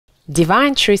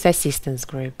Divine Truth Assistance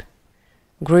Group.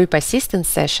 Group assistance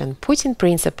session putting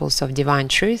principles of divine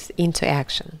truth into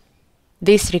action.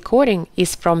 This recording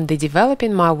is from the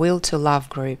Developing My Will to Love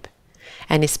group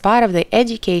and is part of the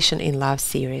Education in Love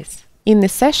series. In the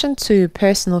Session 2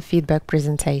 personal feedback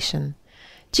presentation,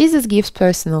 Jesus gives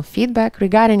personal feedback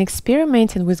regarding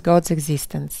experimenting with God's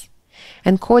existence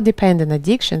and codependent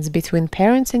addictions between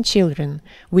parents and children,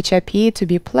 which appear to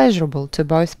be pleasurable to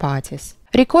both parties.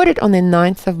 Recorded on the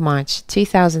 9th of March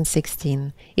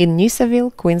 2016 in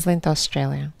Noosaville, Queensland,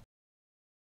 Australia.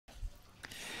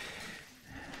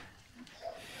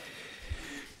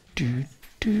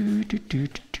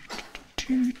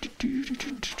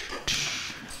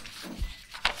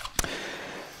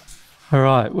 All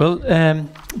right, well,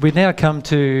 we now come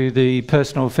to the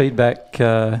personal feedback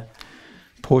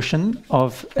portion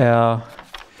of our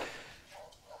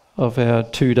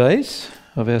 2 days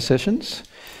of our sessions.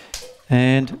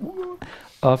 And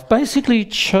I've basically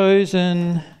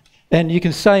chosen, and you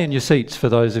can stay in your seats for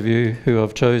those of you who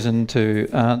have chosen to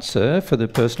answer for the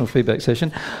personal feedback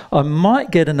session. I might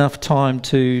get enough time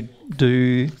to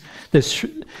do,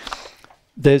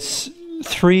 there's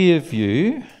 3 of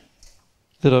you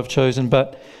that I've chosen,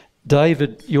 but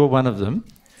David, you're one of them.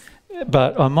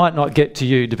 But I might not get to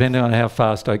you depending on how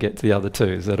fast I get to the other 2.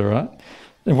 Is that all right?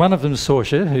 And one of them's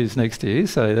Sorcha, who's next to you,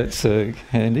 so that's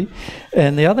handy.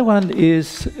 And the other one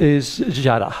is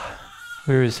Jada.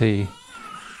 Where is he?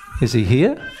 Is he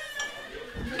here?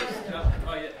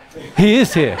 He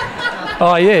is here.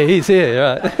 Oh yeah, he's here.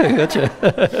 Right.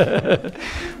 Gotcha.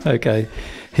 Okay.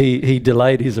 He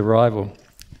delayed his arrival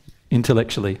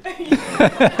intellectually.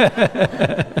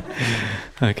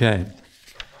 Okay.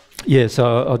 Yeah,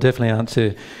 so I'll definitely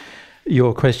answer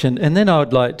your question, and then I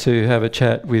would like to have a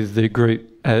chat with the group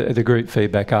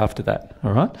feedback after that.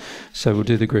 All right. So we'll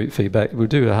do the group feedback. We'll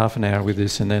do a half an hour with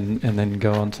this, and then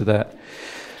go on to that.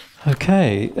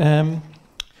 Okay.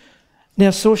 Now,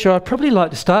 Sorcha, I'd probably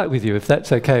like to start with you, if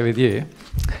that's okay with you.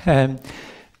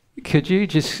 Could you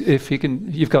just, if you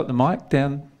can, you've got the mic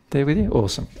down there with you?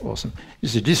 Awesome, awesome.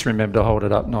 Just remember to hold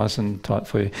it up nice and tight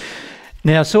for you.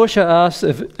 Now, Sorcha asked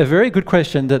a very good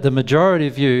question that the majority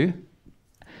of you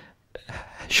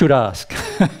should ask.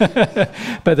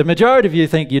 But the majority of you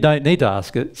think you don't need to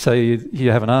ask it, so you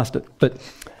haven't asked it. But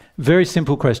very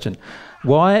simple question.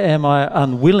 Why am I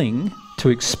unwilling to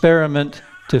experiment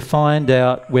to find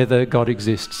out whether God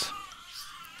exists?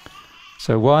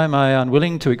 So why am I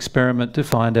unwilling to experiment to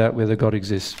find out whether God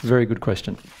exists? Very good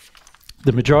question.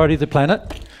 The majority of the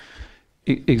planet,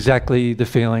 exactly the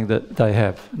feeling that they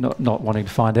have, not wanting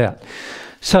to find out.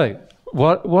 So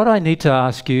what I need to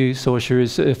ask you, Sorcha,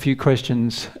 is a few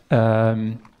questions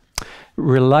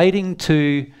relating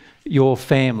to your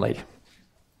family,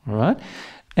 all right?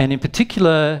 And in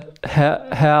particular,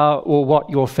 how or what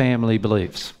your family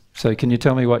believes. So can you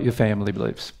tell me what your family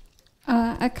believes?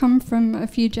 I come from a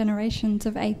few generations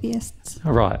of atheists.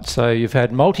 All right, so you've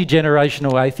had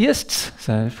multi-generational atheists,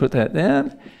 so put that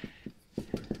down.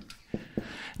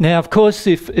 Now, of course,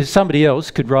 if somebody else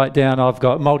could write down, I've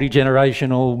got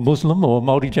multi-generational Muslim or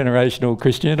multi-generational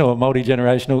Christian or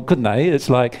multi-generational, couldn't they? It's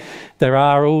like there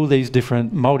are all these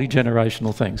different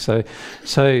multi-generational things. So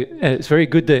it's very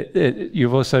good that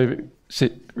you've also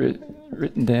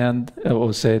written down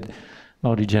or said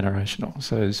multi-generational.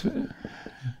 So it's,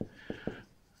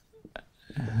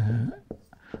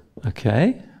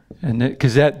 okay, and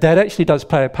because that actually does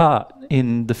play a part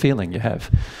in the feeling you have.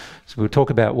 So we'll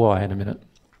talk about why in a minute.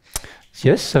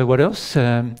 Yes, so what else?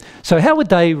 So how would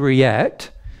they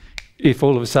react if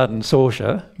all of a sudden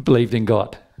Sorcha believed in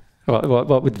God?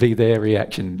 What would be their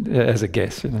reaction as a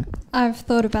guess? You know? I've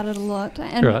thought about it a lot,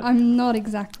 and right. I'm not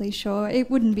exactly sure.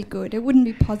 It wouldn't be good. It wouldn't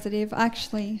be positive. I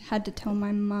actually had to tell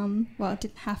my mum. Well, I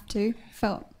didn't have to.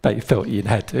 But you felt you'd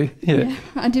had to. Yeah,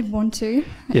 I did want to.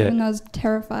 Yeah. And I was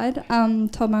terrified.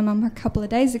 Told my mum a couple of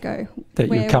days ago that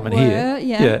you're coming here.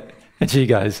 Yeah. And she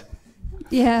goes.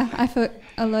 Yeah, I felt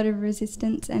a lot of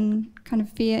resistance and kind of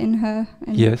fear in her.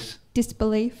 And yes.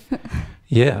 Disbelief.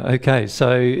 Yeah, okay.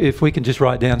 So if we can just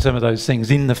write down some of those things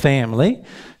in the family.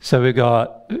 So we've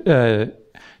got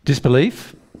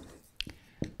disbelief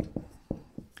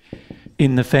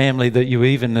in the family that you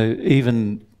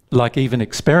even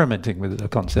experimenting with the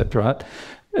concept, right?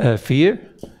 Fear,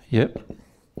 yep.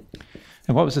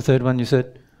 And what was the third one you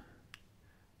said?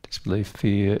 Disbelief,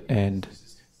 fear, and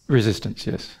resistance,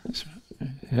 yes. That's right.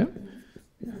 Yep.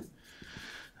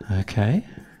 Okay.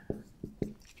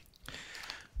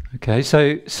 Okay,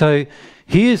 so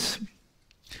here's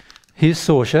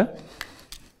Sorcha.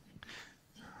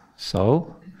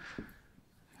 Soul.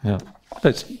 Yeah.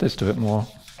 Let's do it more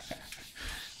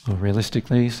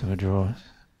realistically. So I draw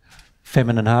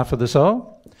feminine half of the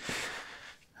soul,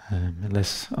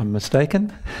 unless I'm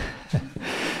mistaken.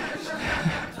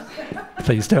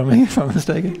 Please tell me if I'm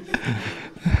mistaken.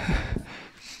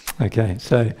 Okay,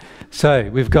 so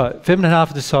we've got feminine half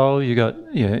of the soul. You got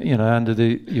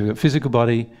you've got physical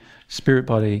body, spirit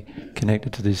body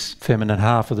connected to this feminine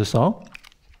half of the soul.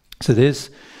 So there's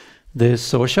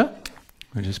Sorcha.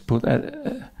 We'll just put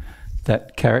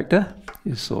that character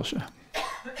is Sorcha.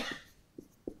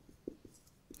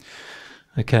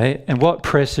 Okay, and what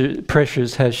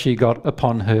pressures has she got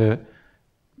upon her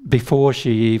before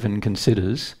she even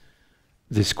considers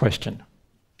this question?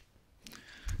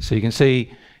 So you can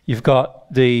see you've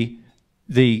got the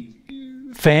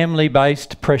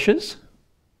family-based pressures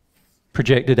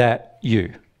projected at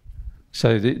you.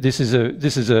 So this is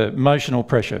a emotional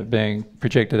pressure being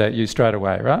projected at you straight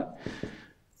away, right?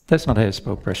 That's not how you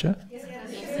spell pressure.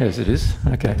 Yes, it is.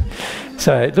 Okay.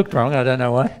 So it looked wrong. I don't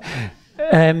know why.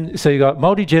 So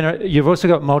you've also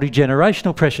got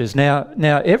multi-generational pressures. Now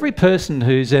every person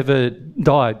who's ever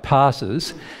died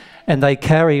passes, and they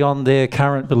carry on their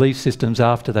current belief systems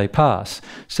after they pass.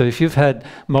 So if you've had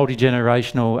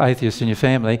multi-generational atheists in your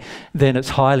family, then it's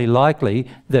highly likely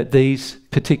that these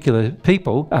particular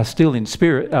people are still in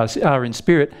spirit, are in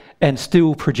spirit, and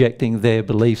still projecting their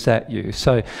beliefs at you.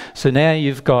 So now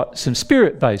you've got some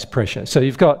spirit-based pressure. So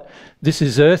you've got, this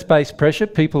is earth-based pressure,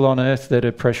 people on earth that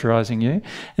are pressurising you,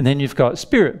 and then you've got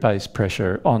spirit-based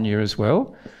pressure on you as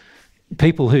well.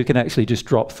 People who can actually just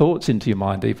drop thoughts into your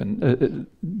mind even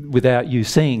without you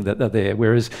seeing that they're there.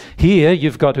 Whereas here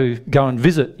you've got to go and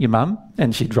visit your mum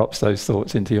and she drops those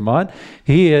thoughts into your mind.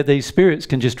 Here these spirits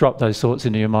can just drop those thoughts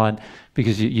into your mind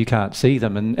because you can't see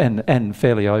them and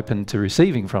fairly open to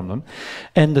receiving from them.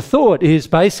 And the thought is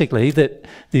basically that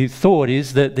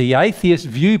the atheist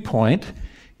viewpoint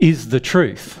is the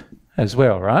truth as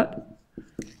well, right?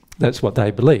 That's what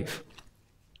they believe.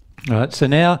 All right, so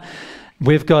now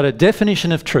we've got a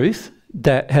definition of truth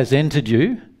that has entered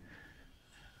you,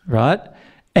 right?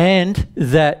 And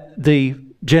that the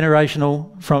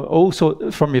generational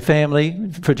from your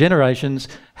family for generations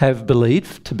have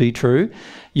believed to be true.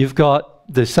 You've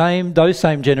got those same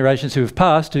generations who have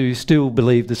passed who still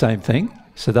believe the same thing.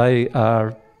 So they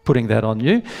are putting that on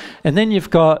you. And then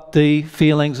you've got the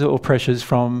feelings or pressures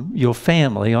from your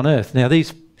family on earth. Now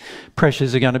these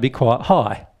pressures are going to be quite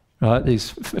high. Right, these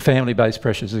family-based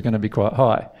pressures are going to be quite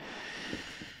high.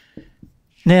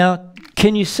 Now,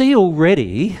 can you see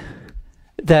already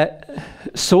that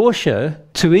Sorcha,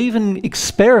 to even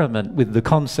experiment with the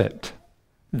concept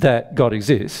that God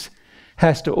exists,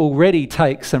 has to already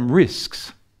take some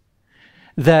risks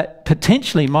that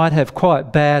potentially might have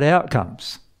quite bad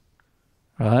outcomes,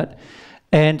 right?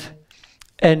 And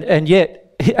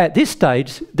yet, at this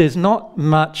stage, there's not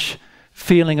much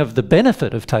feeling of the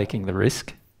benefit of taking the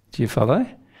risk. Do you follow?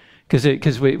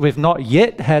 Because we've not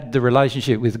yet had the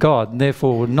relationship with God, and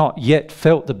therefore not yet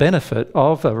felt the benefit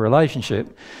of a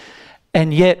relationship.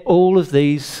 And yet all of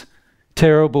these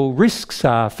terrible risks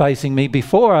are facing me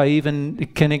before I even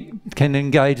can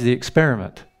engage the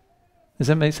experiment. Does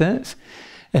that make sense?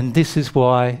 And this is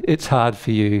why it's hard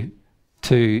for you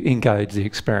to engage the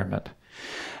experiment.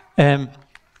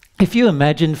 If you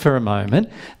imagine for a moment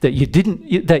that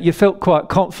you felt quite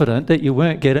confident that you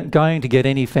weren't going to get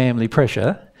any family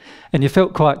pressure, and you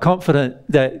felt quite confident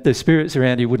that the spirits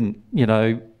around you wouldn't,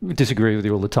 disagree with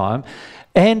you all the time,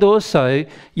 and also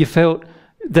you felt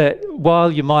that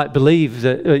while you might believe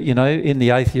that, in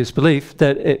the atheist belief,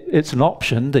 that it's an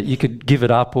option that you could give it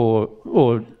up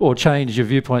or change your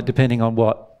viewpoint depending on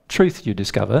what truth you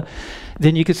discover,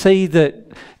 then you could see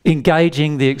that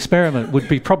engaging the experiment would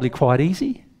be probably quite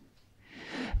easy.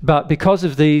 But because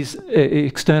of these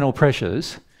external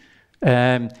pressures,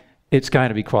 it's going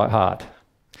to be quite hard.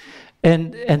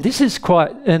 And this is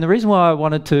and the reason why I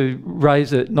wanted to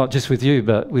raise it, not just with you,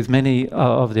 but with many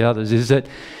of the others, is that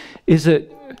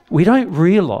we don't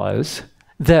realise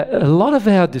that a lot of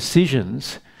our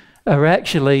decisions are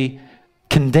actually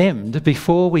condemned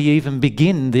before we even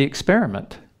begin the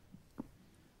experiment.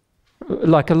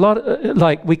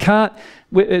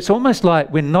 It's almost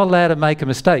like we're not allowed to make a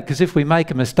mistake, because if we make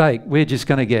a mistake, we're just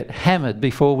going to get hammered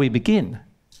before we begin,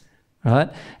 right?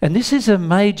 And this is a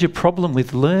major problem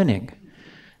with learning.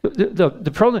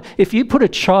 The problem, if you put a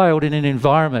child in an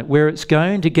environment where it's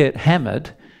going to get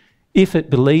hammered, if it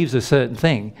believes a certain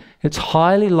thing, it's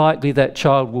highly likely that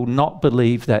child will not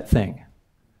believe that thing,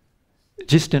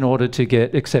 just in order to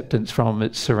get acceptance from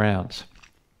its surrounds.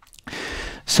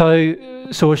 So,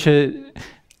 Sorcha,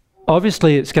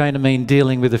 obviously it's going to mean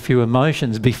dealing with a few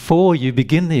emotions before you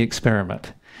begin the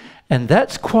experiment. And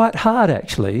that's quite hard,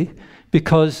 actually,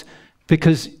 because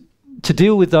to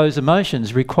deal with those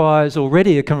emotions requires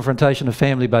already a confrontation of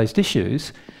family-based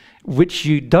issues, which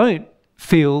you don't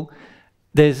feel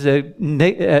there's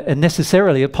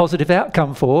necessarily a positive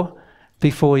outcome for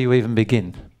before you even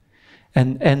begin.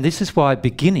 And this is why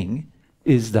beginning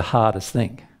is the hardest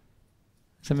thing.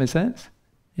 Does that make sense?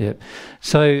 Yeah.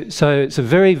 So it's a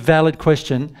very valid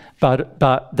question, but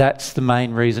that's the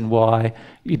main reason why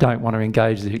you don't want to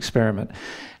engage the experiment.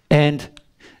 And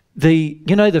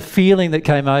the feeling that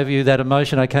came over you, that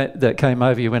emotion that came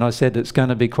over you when I said it's going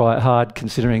to be quite hard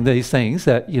considering these things,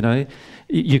 that,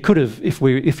 you could have,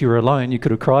 if you were alone, you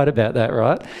could have cried about that,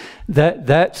 right?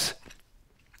 That's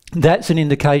an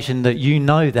indication that you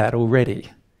know that already.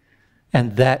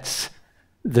 And that's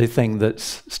the thing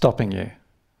that's stopping you.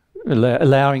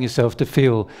 Allowing yourself to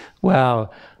feel, wow,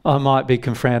 I might be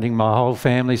confronting my whole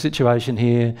family situation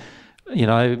here.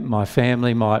 My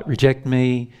family might reject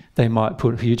me. They might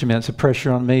put huge amounts of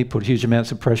pressure on me, put huge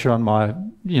amounts of pressure on my,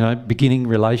 beginning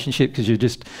relationship, because you're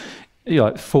just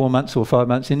 4 months or 5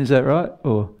 months in, is that right?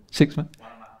 Or 6 months? 1.5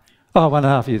 years. Oh,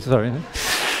 1.5 years, sorry.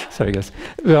 Sorry, guys.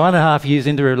 1.5 years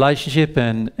into a relationship,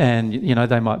 and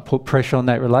they might put pressure on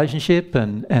that relationship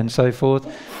and so forth.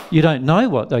 You don't know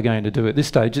what they're going to do at this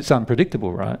stage. It's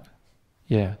unpredictable, right?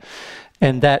 Yeah.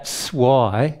 And that's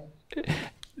why...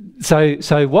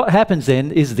 So what happens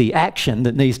then is the action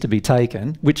that needs to be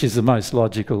taken, which is the most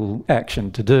logical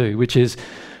action to do, which is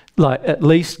at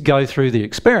least go through the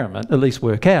experiment, at least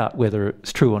work out whether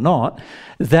it's true or not.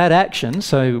 That action,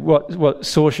 so what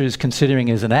Sorcha is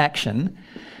considering as an action,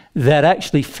 that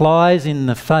actually flies in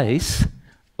the face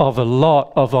of a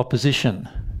lot of opposition,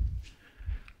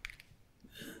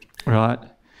 right?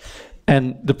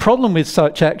 And the problem with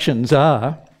such actions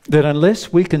are that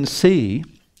unless we can see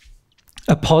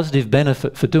a positive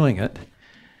benefit for doing it,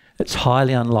 it's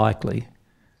highly unlikely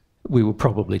we will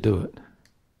probably do it,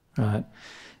 right?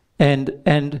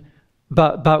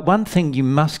 But one thing you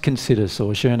must consider,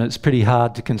 Sorcha, and it's pretty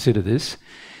hard to consider this,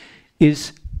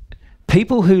 is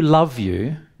people who love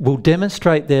you will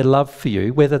demonstrate their love for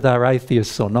you, whether they're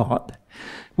atheists or not,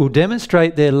 will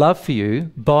demonstrate their love for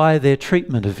you by their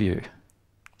treatment of you.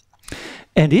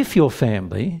 And if your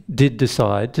family did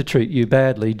decide to treat you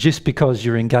badly just because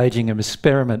you're engaging in an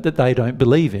experiment that they don't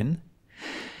believe in,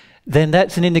 then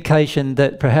that's an indication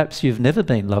that perhaps you've never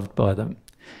been loved by them.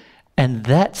 And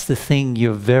that's the thing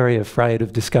you're very afraid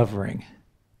of discovering.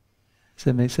 Does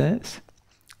that make sense?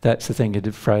 That's the thing you're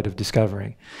afraid of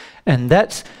discovering. And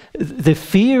that's the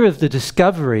fear of the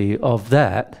discovery of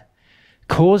that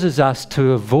causes us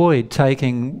to avoid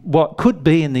taking what could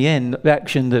be in the end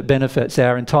action that benefits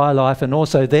our entire life and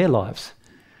also their lives.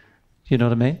 You know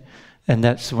what I mean? And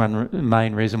that's one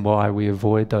main reason why we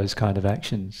avoid those kind of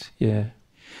actions. Yeah.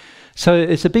 So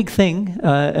it's a big thing.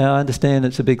 I understand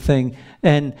it's a big thing.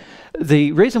 And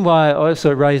the reason why I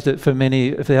also raised it for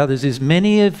many of the others is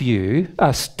many of you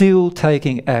are still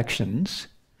taking actions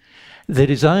that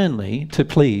is only to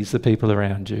please the people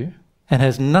around you and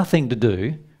has nothing to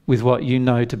do with what you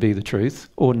know to be the truth,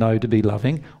 or know to be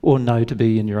loving, or know to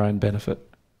be in your own benefit.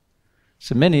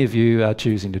 So many of you are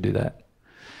choosing to do that.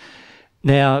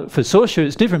 Now, for Sorcha,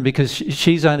 it's different because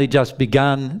she's only just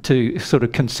begun to sort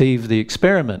of conceive the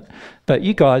experiment. But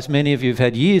you guys, many of you have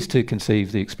had years to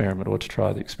conceive the experiment or to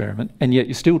try the experiment, and yet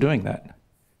you're still doing that.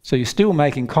 So you're still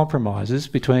making compromises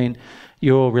between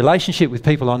your relationship with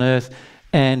people on earth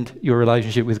and your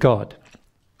relationship with God.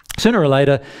 Sooner or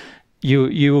later,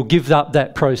 you will give up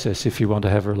that process if you want to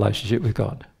have a relationship with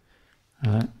God.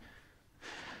 All right?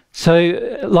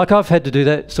 So, like I've had to do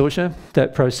that, Sorcha,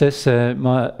 that process.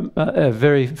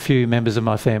 Very few members of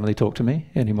my family talk to me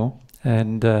anymore,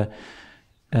 and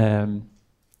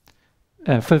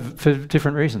for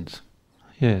different reasons.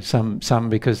 Yeah, some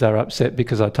because they're upset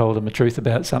because I told them the truth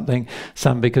about something,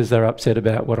 some because they're upset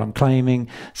about what I'm claiming,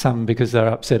 some because they're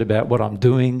upset about what I'm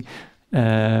doing,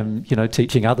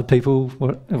 teaching other people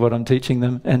what I'm teaching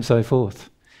them, and so forth.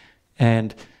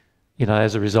 And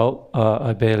as a result,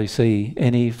 I barely see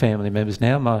any family members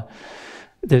now.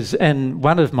 And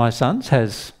one of my sons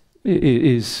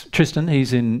is Tristan.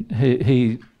 He's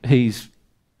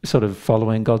sort of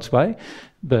following God's way,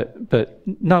 but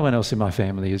no one else in my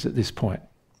family is at this point.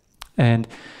 And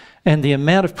the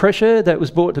amount of pressure that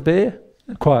was brought to bear,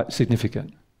 quite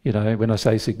significant. When I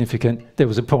say significant, there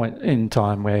was a point in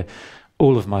time where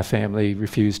all of my family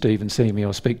refused to even see me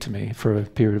or speak to me for a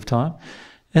period of time.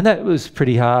 And that was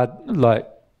pretty hard,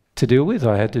 to deal with.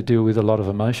 I had to deal with a lot of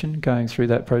emotion going through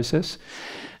that process.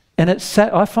 And it's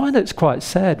sad. I find it's quite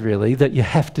sad, really, that you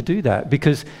have to do that,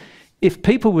 because if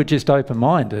people were just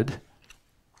open-minded,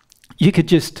 you could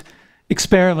just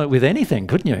experiment with anything,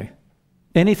 couldn't you?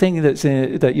 Anything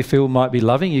that you feel might be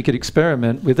loving, you could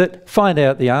experiment with it, find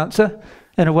out the answer,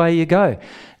 and away you go.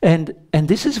 And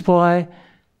this is why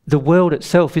the world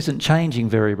itself isn't changing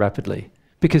very rapidly,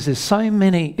 because there's so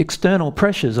many external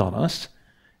pressures on us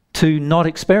to not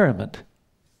experiment.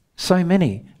 So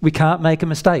many. We can't make a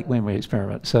mistake when we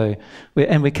experiment.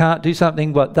 And we can't do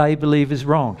something what they believe is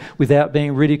wrong without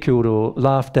being ridiculed or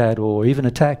laughed at or even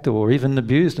attacked or even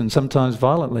abused, and sometimes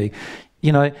violently.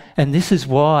 You know, and this is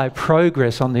why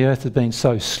progress on the earth has been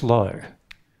so slow.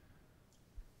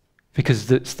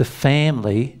 Because it's the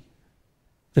family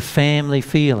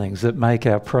feelings that make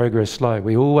our progress slow.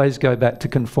 We always go back to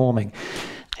conforming.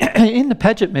 In the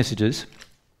Paget messages,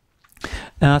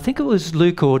 I think it was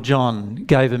Luke or John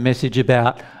gave a message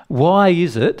about why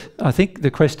is it, I think the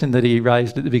question that he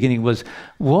raised at the beginning was,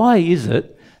 why is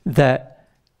it that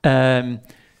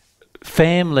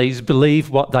families believe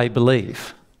what they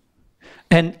believe?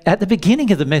 And at the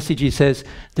beginning of the message he says,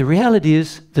 the reality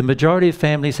is the majority of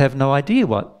families have no idea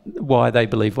why they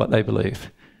believe what they believe.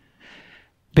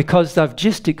 Because they've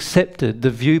just accepted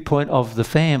the viewpoint of the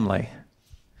family.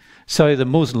 So the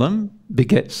Muslim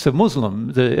begets a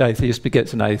Muslim, the atheist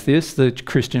begets an atheist, the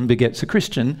Christian begets a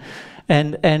Christian.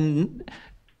 And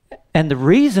the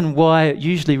reason why it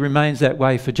usually remains that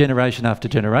way for generation after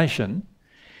generation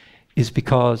is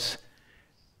because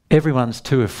everyone's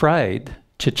too afraid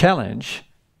to challenge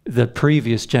the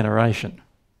previous generation.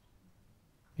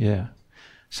 Yeah.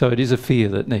 So it is a fear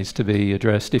that needs to be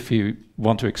addressed if you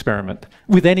want to experiment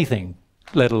with anything,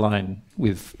 let alone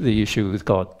with the issue with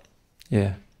God.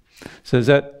 Yeah. So does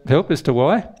that help as to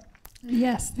why?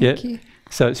 Yes, thank you.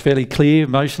 So it's fairly clear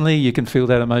emotionally, you can feel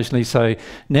that emotionally. So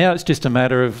now it's just a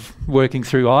matter of choosing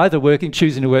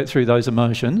to work through those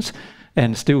emotions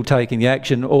and still taking the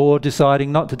action, or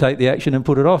deciding not to take the action and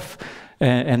put it off.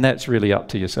 And that's really up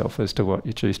to yourself as to what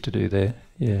you choose to do there.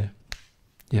 Yeah.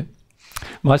 Yeah.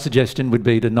 My suggestion would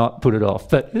be to not put it off,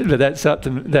 but that's up to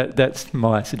that's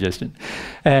my suggestion.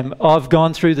 I've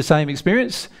gone through the same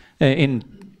experience in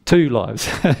 2 lives,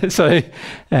 so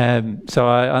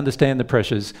I understand the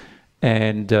pressures,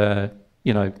 and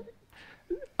you know,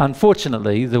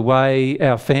 unfortunately, the way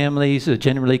our families are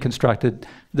generally constructed,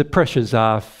 the pressures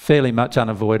are fairly much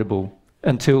unavoidable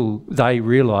until they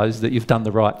realise that you've done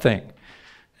the right thing,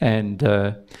 and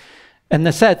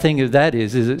the sad thing of that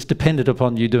is it's dependent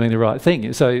upon you doing the right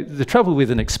thing. So the trouble with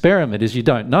an experiment is you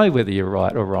don't know whether you're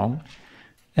right or wrong,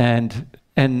 and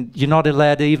you're not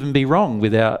allowed to even be wrong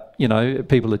without, you know,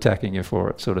 people attacking you for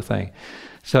it, sort of thing.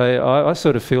 So I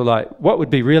sort of feel like what would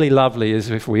be really lovely is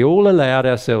if we all allowed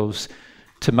ourselves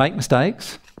to make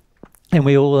mistakes, and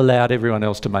we all allowed everyone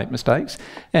else to make mistakes.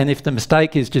 And if the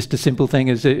mistake is just a simple thing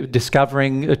as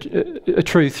discovering a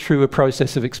truth through a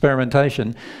process of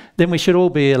experimentation, then we should all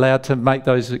be allowed to make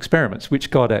those experiments,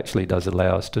 which God actually does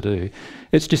allow us to do.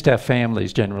 It's just our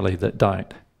families generally that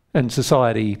don't. And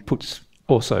society puts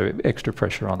also extra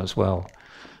pressure on as well.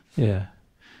 Yeah.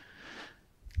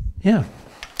 Yeah.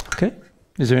 Okay.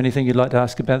 Is there anything you'd like to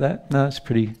ask about that? No, it's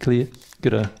pretty clear.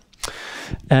 Good.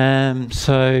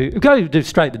 So we'll go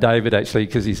straight to David, actually,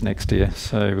 because he's next to you.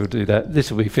 So we'll do that. This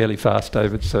will be fairly fast,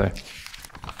 David. So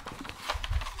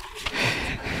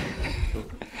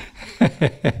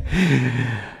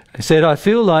he said, I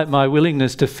feel like my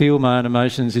willingness to feel my own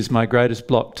emotions is my greatest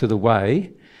block to the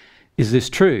way. Is this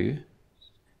true?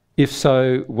 If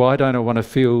so, why don't I want to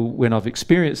feel when I've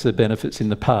experienced the benefits in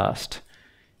the past?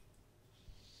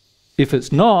 If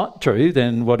it's not true,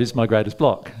 then what is my greatest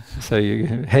block? So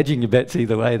you're hedging your bets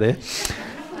either way there.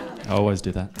 I always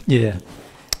do that. Yeah.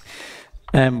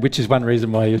 Which is one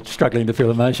reason why you're struggling to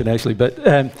feel emotion, actually.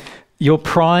 But your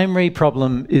primary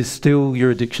problem is still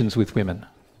your addictions with women.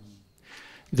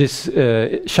 This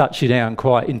shuts you down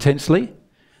quite intensely.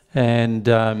 And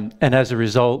as a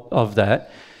result of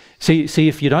that, see,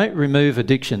 if you don't remove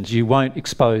addictions, you won't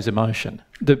expose emotion.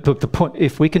 The point,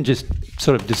 if we can just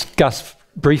sort of discuss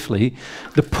briefly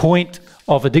the point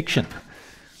of addiction,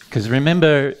 because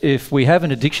remember, if we have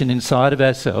an addiction inside of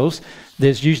ourselves,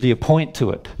 there's usually a point to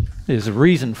it. There's a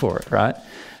reason for it, right?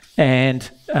 And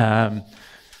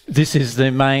this is the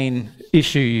main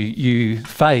issue you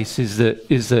face, is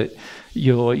that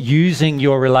you're using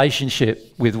your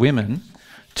relationship with women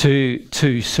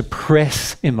to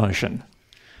suppress emotion,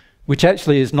 which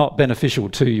actually is not beneficial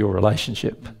to your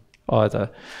relationship either.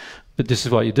 But this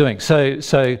is what you're doing. So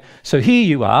here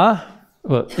you are.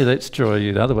 Well, let's draw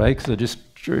you the other way, because I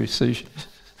just drew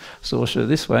Sorcha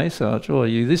this way, so I'll draw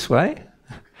you this way.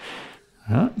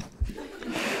 Right.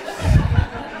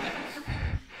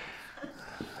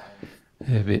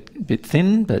 A bit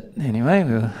thin, but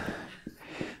anyway.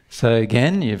 So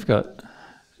again, you've got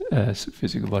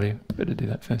Physical body, better do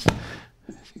that first.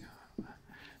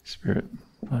 Spirit,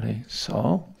 body,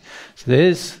 soul. So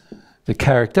there's the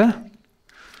character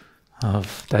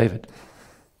of David.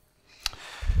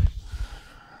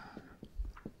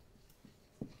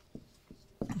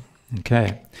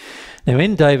 Okay. Now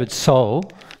in David's soul,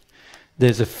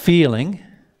 there's a feeling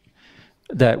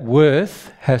that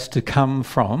worth has to come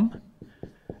from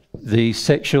the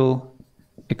sexual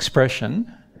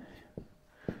expression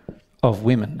of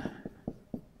women.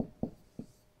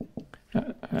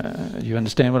 Do you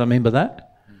understand what I mean by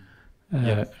that?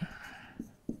 Yeah.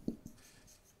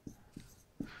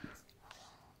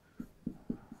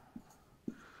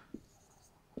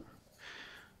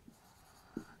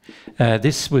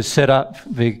 This was set up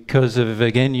because of,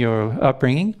 again, your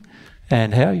upbringing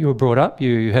and how you were brought up.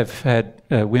 You have had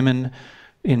women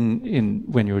in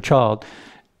when you were a child,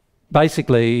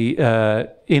 basically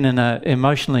in an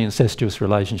emotionally incestuous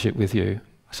relationship with you.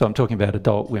 So I'm talking about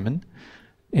adult women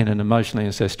in an emotionally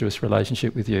incestuous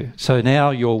relationship with you. So now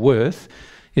your worth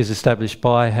is established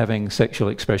by having sexual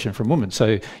expression from women.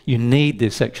 So you need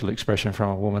this sexual expression from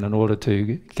a woman in order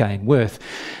to gain worth.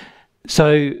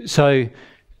 So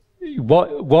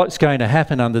what's going to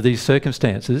happen under these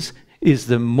circumstances is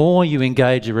the more you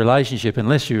engage a relationship,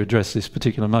 unless you address this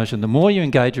particular emotion, the more you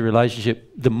engage a relationship,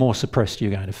 the more suppressed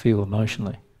you're going to feel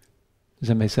emotionally. Does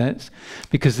that make sense?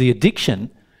 Because the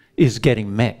addiction is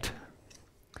getting met.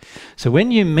 So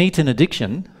when you meet an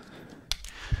addiction,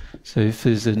 so if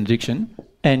there's an addiction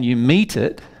and you meet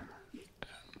it,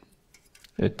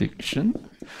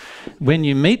 when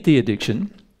you meet the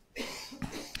addiction,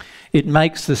 it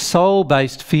makes the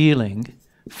soul-based feeling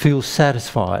feel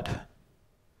satisfied.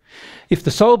 If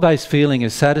the soul-based feeling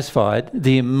is satisfied,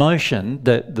 the emotion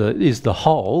that is the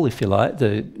hole, if you like,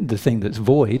 the thing that's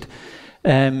void,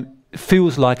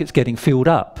 feels like it's getting filled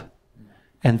up.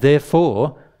 And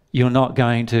therefore, you're not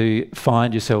going to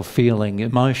find yourself feeling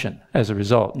emotion as a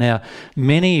result. Now,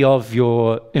 many of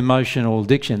your emotional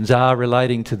addictions are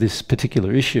relating to this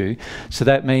particular issue, so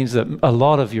that means that a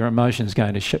lot of your emotion is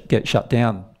going to get shut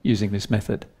down using this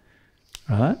method,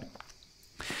 right?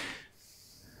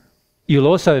 You'll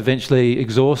also eventually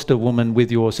exhaust a woman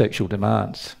with your sexual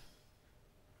demands,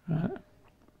 right?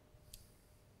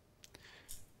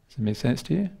 Does it make sense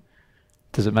to you?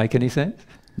 Does it make any sense?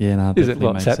 Yeah, no, is it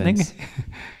what's happening?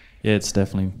 Yeah, it's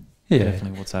definitely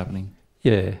what's happening.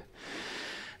 Yeah.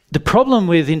 The problem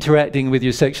with interacting with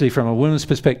you sexually from a woman's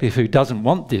perspective who doesn't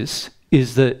want this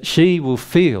is that she will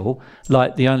feel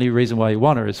like the only reason why you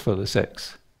want her is for the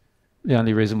sex. The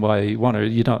only reason why you want her,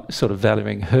 you're not sort of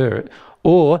valuing her.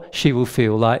 Or she will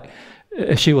feel like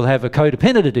she will have a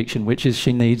codependent addiction, which is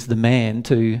she needs the man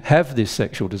to have this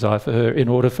sexual desire for her in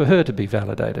order for her to be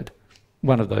validated.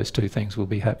 One of those two things will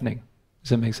be happening.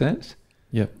 Does that make sense?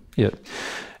 Yep. Yep.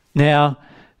 Now,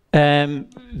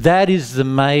 that is the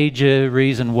major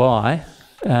reason why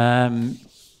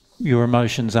your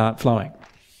emotions aren't flowing.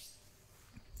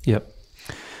 Yep.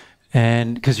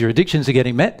 And because your addictions are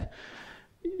getting met,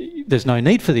 there's no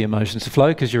need for the emotions to flow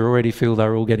because you already feel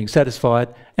they're all getting satisfied,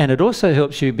 and it also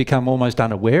helps you become almost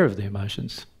unaware of the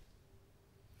emotions.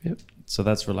 Yep. So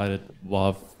that's related. Well,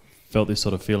 I've felt this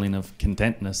sort of feeling of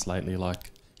contentness lately,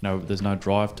 like, you know, there's no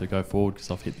drive to go forward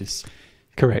because I've hit this.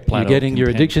 Correct. You're getting your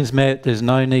addictions met. There's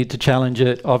no need to challenge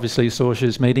it. Obviously,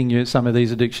 Sorcha's meeting you at some of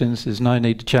these addictions. There's no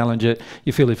need to challenge it.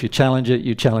 You feel if you challenge it,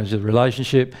 you challenge the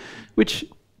relationship, which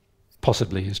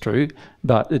possibly is true,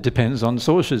 but it depends on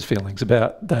Sorcha's feelings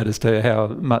about that as to how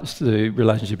much the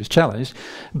relationship is challenged.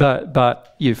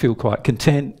 But you feel quite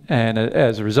content, and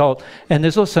as a result, and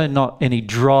there's also not any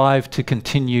drive to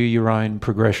continue your own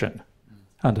progression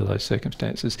under those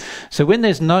circumstances. So when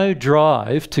there's no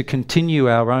drive to continue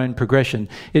our own progression,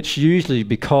 it's usually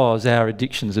because our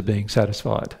addictions are being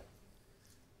satisfied.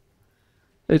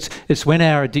 It's when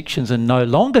our addictions are no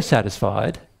longer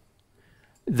satisfied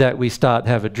that we start to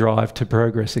have a drive to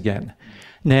progress again.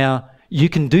 Now, you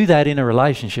can do that in a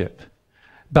relationship,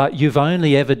 but you've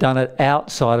only ever done it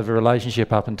outside of a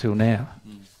relationship up until now.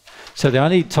 So the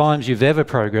only times you've ever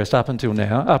progressed up until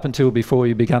now, up until before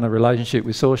you began a relationship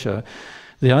with Sorcha,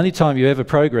 the only time you ever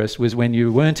progressed was when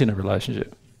you weren't in a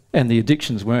relationship and the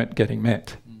addictions weren't getting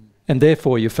met. And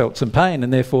therefore you felt some pain,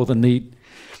 and therefore the need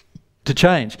to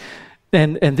change.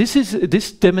 And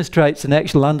this demonstrates an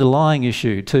actual underlying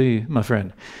issue too, my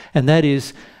friend. And that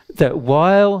is that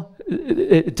while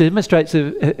it demonstrates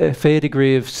a fair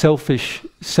degree of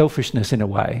selfishness in a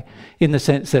way, in the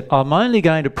sense that I'm only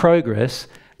going to progress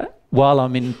while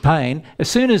I'm in pain. As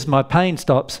soon as my pain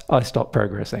stops, I stop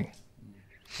progressing.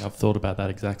 I've thought about that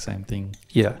exact same thing.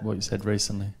 Yeah. What you said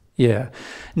recently. Yeah.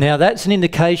 Now that's an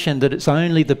indication that it's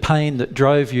only the pain that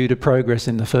drove you to progress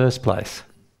in the first place.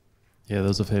 Yeah, there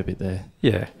was a fair bit there.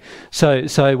 Yeah. So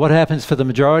what happens for the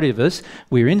majority of us,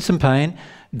 we're in some pain,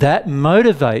 that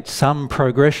motivates some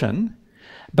progression,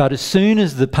 but as soon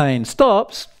as the pain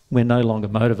stops, we're no longer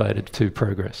motivated to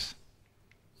progress.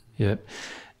 Yeah.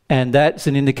 And that's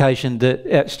an indication that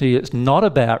actually it's not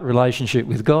about relationship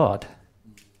with God.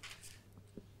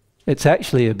 It's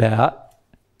actually about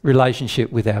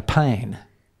relationship with our pain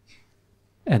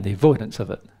and the avoidance of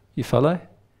it. You follow?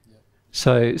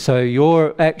 Yeah. So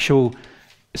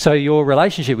your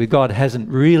relationship with God hasn't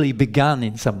really begun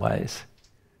in some ways,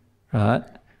 right?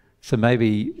 So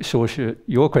maybe Sorcha,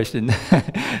 your question,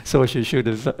 Sorcha should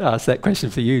have asked that question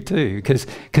for you too, because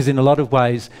in a lot of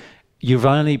ways you've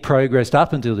only progressed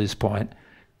up until this point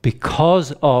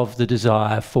because of the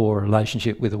desire for a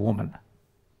relationship with a woman.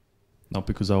 Not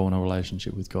because I want a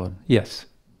relationship with God. Yes.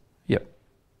 Yep.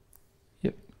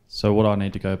 Yep. So what I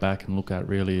need to go back and look at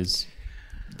really is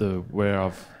where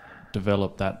I've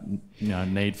developed that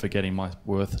need for getting my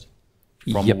worth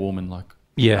from a woman, like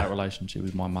that relationship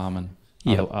with my mum and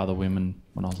other women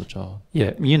when I was a child.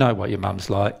 Yeah, you know what your mum's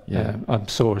like. Yeah, I'm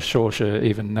sure Sorcha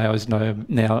even now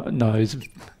knows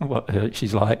what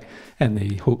she's like and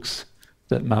the hooks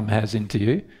that mum has into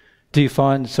you. Do you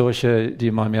find, Sorcha, do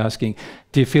you mind me asking,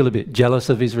 do you feel a bit jealous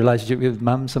of his relationship with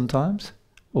mum sometimes?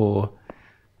 Or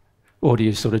do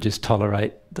you sort of just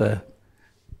tolerate the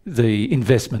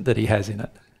investment that he has in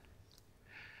it?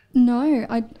 No,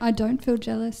 I don't feel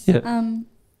jealous. Yeah.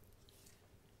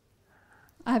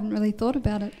 I haven't really thought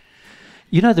about it.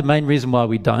 You know the main reason why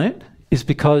we don't is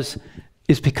because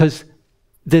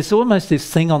there's almost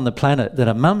this thing on the planet that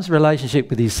a mum's relationship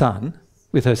with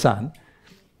her son,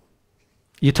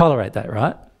 you tolerate that,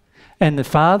 right? And the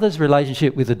father's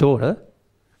relationship with the daughter,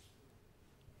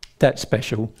 that's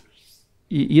special.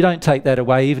 You don't take that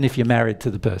away even if you're married to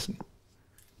the person.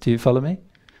 Do you follow me?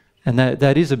 And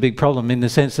that is a big problem in the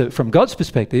sense that from God's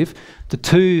perspective, the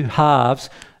two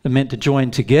halves are meant to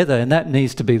join together, and that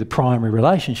needs to be the primary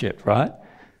relationship, right?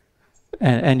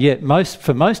 And yet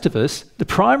for most of us, the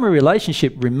primary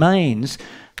relationship remains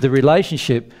the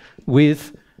relationship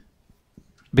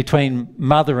between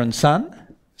mother and son.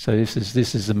 So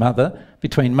this is the mother,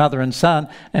 between mother and son,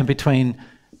 and between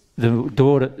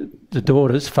the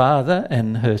daughter's father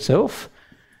and herself.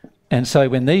 And so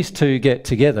when these two get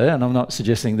together, and I'm not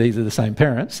suggesting these are the same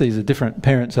parents, these are different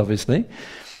parents obviously,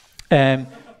 and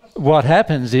what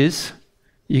happens is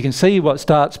you can see what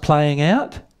starts playing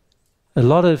out, a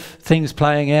lot of things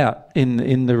playing out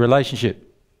in the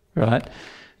relationship, right?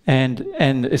 And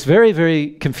it's very,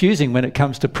 very confusing when it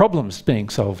comes to problems being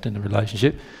solved in the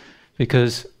relationship,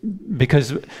 because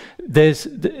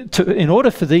in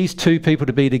order for these two people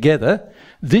to be together,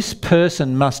 this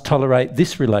person must tolerate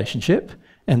this relationship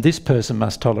and this person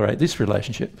must tolerate this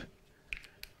relationship.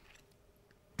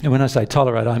 And when I say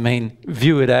tolerate, I mean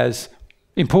view it as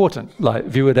important, like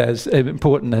view it as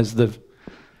important as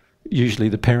usually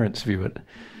the parents view it.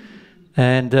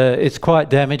 And it's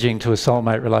quite damaging to a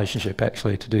soulmate relationship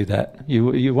actually to do that.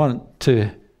 You want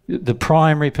the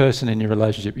primary person in your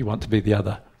relationship, you want to be the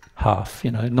other half,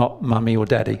 not mummy or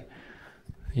daddy.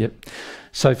 Yep.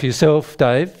 So for yourself,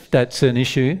 Dave, that's an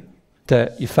issue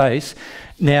that you face.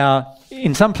 Now,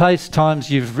 in some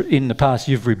times in the past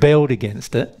you've rebelled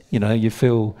against it, you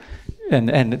feel,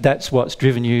 and that's what's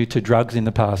driven you to drugs in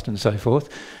the past and so forth,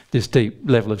 this deep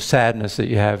level of sadness that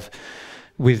you have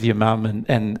with your mum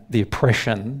and the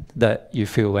oppression that you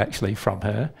feel actually from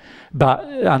her. But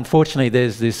unfortunately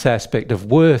there's this aspect of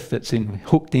worth that's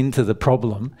hooked into the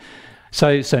problem.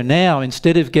 So now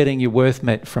instead of getting your worth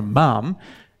met from mum,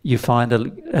 you find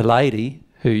a lady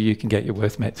who you can get your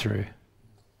worth met through.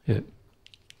 Yep.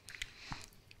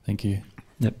 Thank you.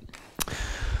 Yep.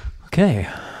 Okay.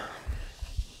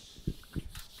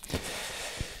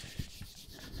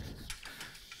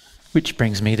 Which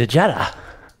brings me to Jada.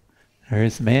 There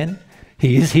is the man.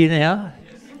 He is here now.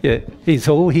 Yeah, he's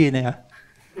all here now.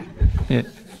 Yeah.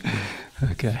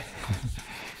 Okay.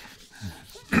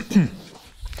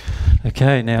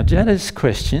 Okay, now Jada's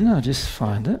question, I'll just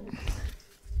find it.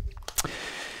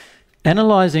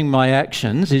 Analysing my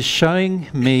actions is showing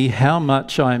me how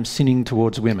much I am sinning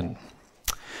towards women.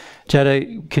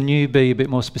 Jada, can you be a bit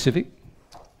more specific?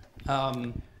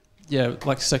 Yeah,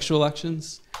 like sexual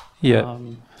actions. Yeah.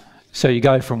 So you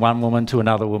go from one woman to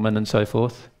another woman and so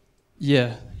forth?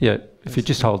 Yeah. Yeah, if you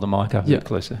just hold the mic up a bit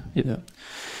closer. Yep. Yeah.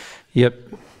 Yep.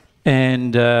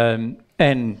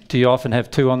 And do you often have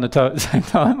two on the toe at the same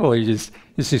time, or is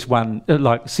this one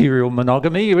like serial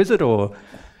monogamy, or is it, or?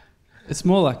 It's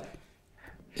more like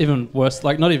even worse,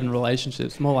 like not even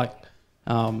relationships, more like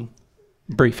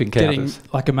Brief encounters.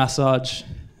 Getting like a massage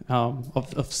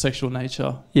of sexual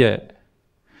nature. Yeah.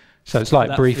 So it's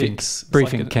like brief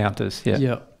like encounters. Yeah.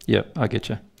 Yeah. Yeah, I get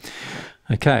you.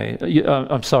 Okay.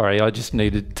 I'm sorry, I just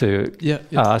needed to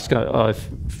ask. I've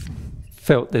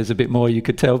felt there's a bit more you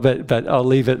could tell, but I'll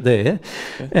leave it there.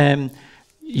 Okay.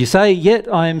 You say,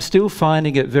 yet I am still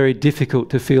finding it very difficult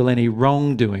to feel any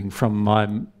wrongdoing from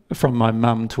my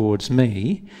mum towards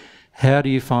me. How do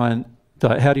you find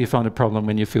a problem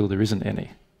when you feel there isn't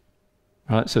any?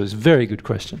 Right. So it's a very good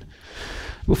question.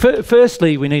 Well,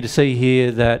 firstly, we need to see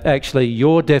here that actually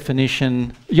your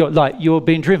definition, you're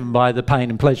being driven by the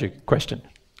pain and pleasure question.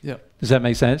 Yeah. Does that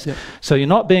make sense? Yeah. So you're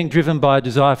not being driven by a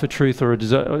desire for truth or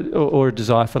a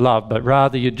desire for love, but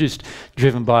rather you're just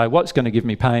driven by what's going to give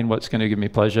me pain, what's going to give me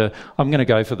pleasure. I'm going to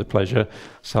go for the pleasure.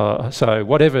 So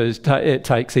whatever it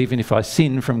takes, even if I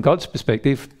sin from God's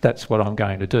perspective, that's what I'm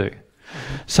going to do.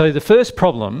 Mm-hmm. So the first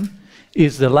problem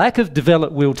is the lack of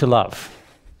developed will to love.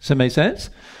 Does that make sense?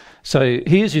 So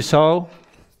here's your soul.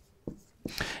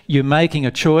 You're making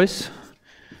a choice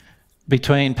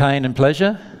between pain and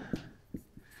pleasure,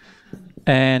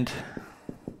 and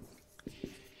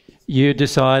you're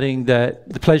deciding that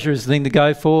the pleasure is the thing to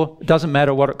go for. It doesn't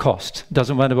matter what it costs. It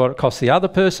doesn't matter what it costs the other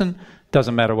person. It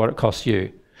doesn't matter what it costs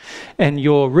you. And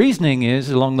your reasoning is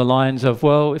along the lines of,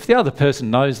 well, if the other person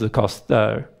knows the cost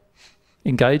they're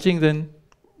engaging, then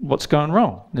what's going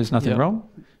wrong? There's nothing wrong.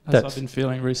 That's what I've been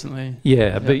feeling recently.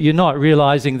 Yeah, but you're not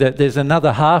realising that there's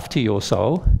another half to your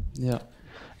soul. Yeah.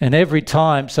 And every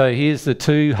time, so here's the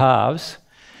two halves,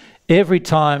 every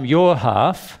time your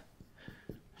half,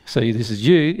 so this is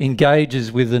you,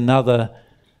 engages with another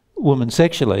woman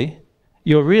sexually,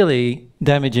 you're really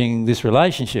damaging this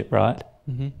relationship, right?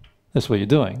 Mm-hmm. That's what you're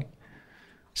doing.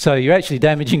 So you're actually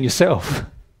damaging yourself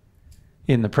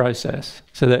in the process.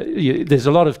 So that there's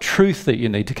a lot of truth that you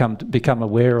need to become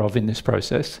aware of in this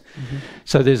process. Mm-hmm.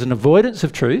 So there's an avoidance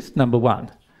of truth, number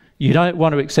one. You don't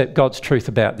want to accept God's truth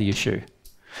about the issue.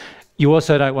 You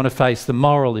also don't want to face the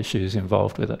moral issues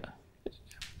involved with it.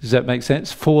 Does that make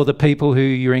sense? For the people who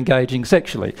you're engaging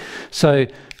sexually. So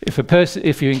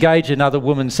if you engage another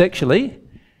woman sexually,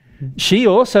 she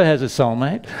also has a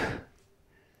soulmate.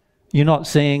 You're not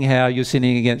seeing how you're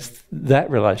sinning against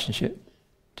that relationship.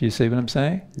 Do you see what I'm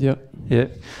saying? Yep. Yeah.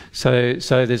 So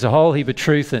there's a whole heap of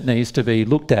truth that needs to be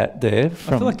looked at there. I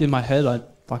feel like in my head,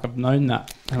 I've known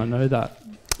that, and I know that.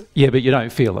 Yeah, but you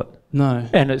don't feel it. No.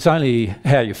 And it's only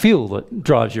how you feel that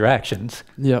drives your actions.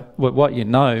 Yeah. What you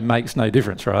know makes no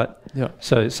difference, right? Yeah.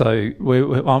 So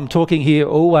I'm talking here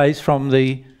always from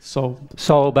the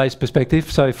soul-based perspective,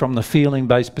 so from the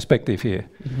feeling-based perspective here.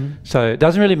 Mm-hmm. So it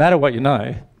doesn't really matter what you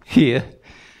know here.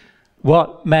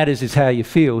 What matters is how you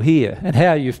feel here, and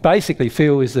how you basically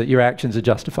feel is that your actions are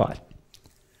justified.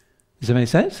 Does that make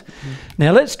sense? Mm-hmm.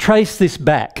 Now let's trace this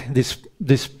back, this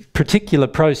particular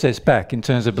process back in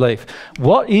terms of belief.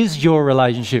 What is your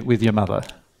relationship with your mother?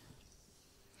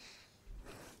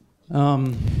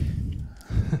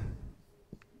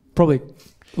 Probably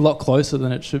a lot closer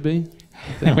than it should be.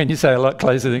 And when you say a lot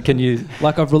closer, then can you...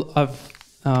 Like I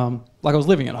was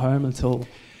living at home until...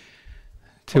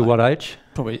 Till what age?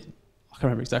 Probably, I can't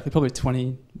remember exactly, probably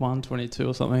 21, 22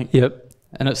 or something. Yep.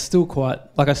 And it's still quite,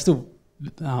 I still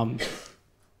go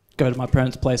to my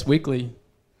parents' place weekly,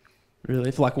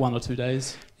 really, for like 1 or 2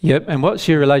 days. Yep. And what's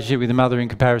your relationship with your mother in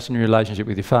comparison to your relationship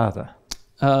with your father?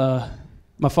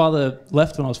 My father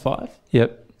left when I was 5.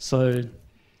 Yep. So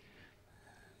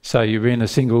you were in a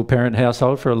single parent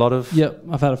household for a lot of... Yep.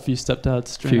 I've had a few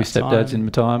stepdads during that time. Few stepdads in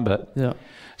the time, but... Yeah.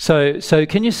 So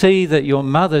can you see that your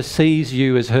mother sees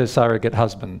you as her surrogate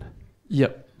husband?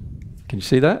 Yep. Can you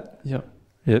see that? Yep.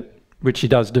 Yep. Which she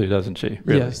does do, doesn't she?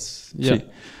 Really? Yes.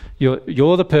 Yep.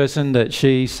 You're the person that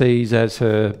she sees as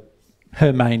her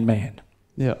main man.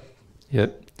 Yep.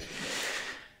 Yep.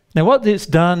 Now what this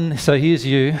done, so here's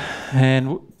you,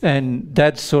 and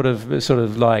Dad's sort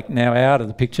of like now out of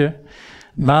the picture.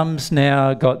 Mum's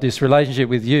now got this relationship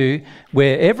with you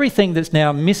where everything that's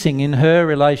now missing in her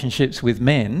relationships with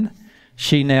men,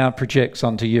 she now projects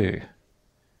onto you.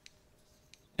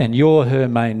 And you're her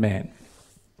main man.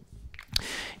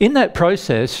 In that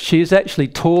process, she has actually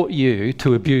taught you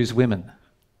to abuse women.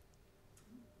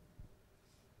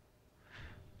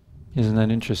 Isn't that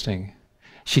interesting?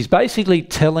 She's basically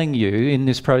telling you in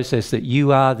this process that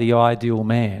you are the ideal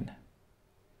man.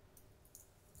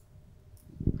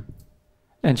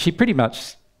 And she pretty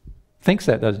much thinks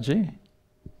that, doesn't she?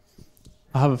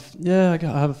 I have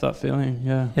that feeling,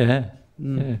 yeah. Yeah,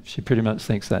 yeah. She pretty much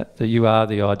thinks that you are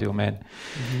the ideal man.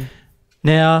 Mm-hmm.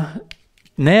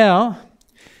 Now,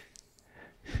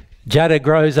 Jada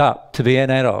grows up to be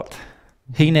an adult,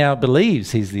 He now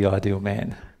believes he's the ideal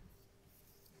man.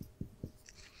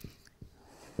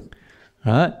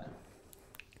 Right?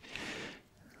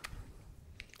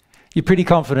 You're pretty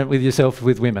confident with yourself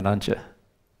with women, aren't you?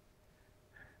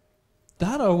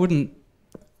 That I wouldn't...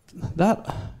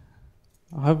 That...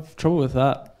 I have trouble with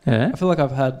that. Yeah? I feel like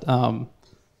I've had a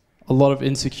lot of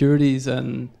insecurities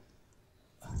and...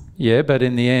 Yeah, but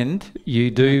in the end,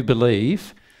 you do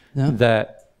believe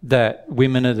that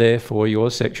women are there for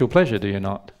your sexual pleasure, do you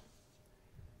not?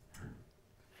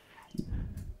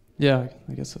 Yeah,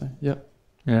 I guess so. Yep.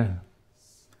 Yeah.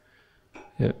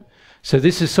 Yep. So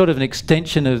this is sort of an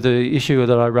extension of the issue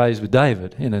that I raised with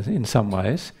David in some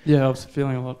ways. Yeah, I was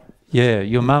feeling a lot. Yeah,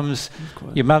 your mum's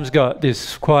got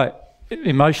this quite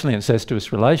emotionally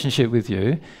incestuous relationship with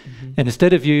you, and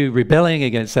instead of you rebelling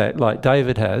against that like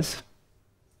David has,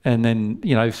 and then,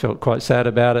 you know, felt quite sad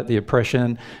about it, the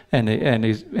oppression, and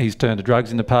he's turned to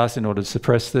drugs in the past in order to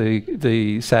suppress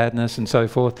the sadness and so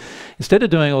forth. Instead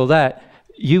of doing all that,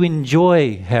 you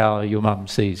enjoy how your mum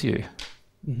sees you.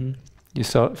 You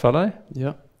follow?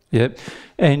 Yeah. Yep.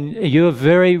 And you're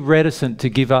very reticent to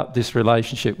give up this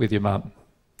relationship with your mum.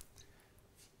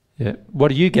 Yeah. What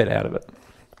do you get out of it?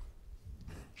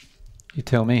 You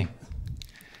tell me.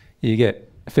 You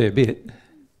get a fair bit.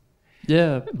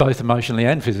 Yeah. Both emotionally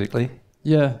and physically.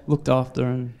 Yeah, looked after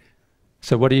and...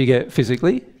 So what do you get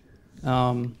physically?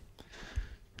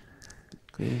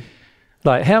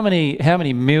 Like how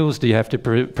many meals do you have to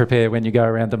prepare when you go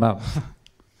around to mum?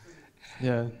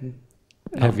 Yeah.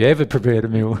 Have you ever prepared a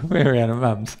meal around a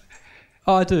mum's?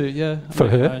 Oh, I do, yeah. For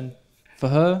her? For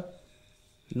her?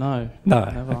 No. No,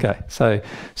 Never. Okay.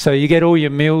 So you get all your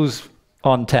meals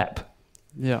on tap?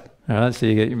 Yeah. All right, so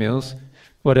you get your meals.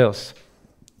 What else?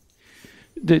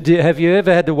 Have you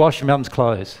ever had to wash your mum's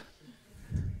clothes?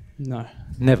 No.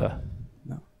 Never?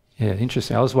 No. Yeah,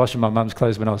 interesting. I was washing my mum's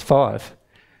clothes when I was 5.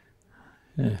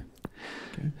 Yeah.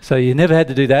 Okay. So you never had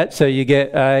to do that, so you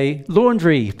get a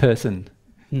laundry person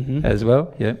as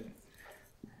well, yeah.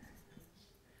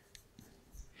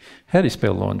 How do you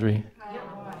spell laundry?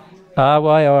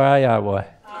 R-Y or A-R-Y?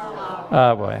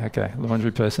 R-Y, okay.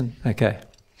 Laundry person, okay.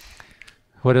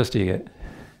 What else do you get?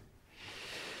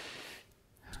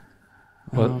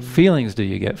 What feelings do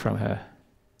you get from her?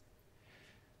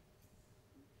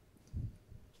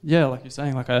 Yeah, like you're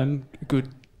saying, like I'm a good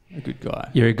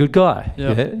guy. You're a good guy.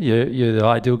 Yeah. You're the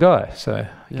ideal guy. So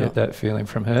you get that feeling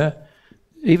from her.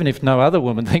 Even if no other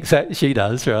woman thinks that, she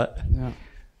does, right? Yeah.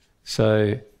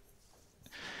 So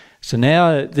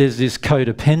now there's this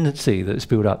codependency that's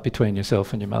built up between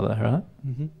yourself and your mother, right?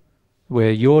 Where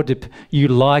you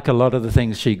like a lot of the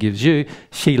things she gives you,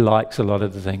 she likes a lot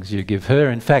of the things you give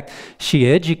her. In fact, she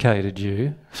educated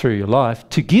you through your life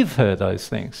to give her those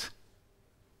things,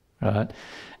 right?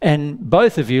 And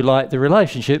both of you like the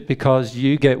relationship because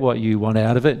you get what you want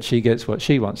out of it and she gets what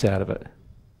she wants out of it.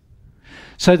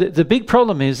 So the big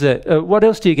problem is that, what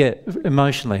else do you get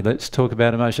emotionally? Let's talk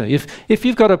about emotionally. If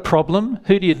you've got a problem,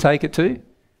 who do you take it to?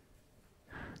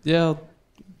 Yeah, I'll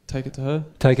take it to her.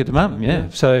 Take it to mum, yeah.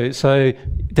 So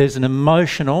there's an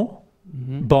emotional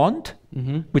bond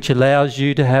which allows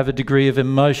you to have a degree of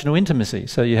emotional intimacy.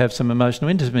 So you have some emotional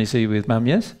intimacy with mum,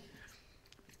 yes?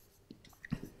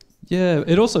 Yeah,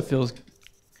 it also feels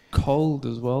cold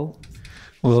as well.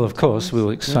 Well, of course, we'll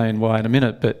explain why in a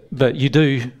minute, but you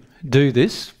do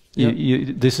this.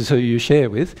 This is who you share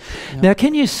with. Now,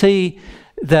 can you see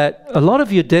that a lot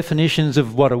of your definitions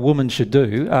of what a woman should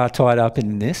do are tied up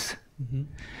in this?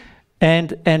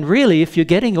 And really, if you're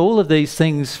getting all of these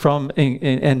things from,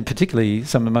 and particularly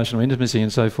some emotional intimacy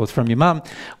and so forth from your mum,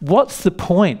 what's the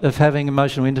point of having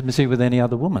emotional intimacy with any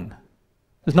other woman?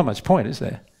 There's not much point, is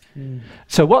there?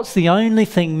 So what's the only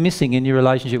thing missing in your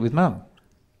relationship with mum?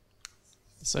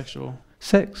 Sexual.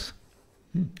 Sex.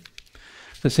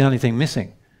 That's the only thing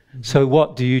missing. So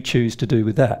what do you choose to do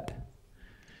with that?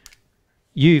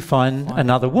 You find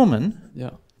another woman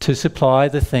to supply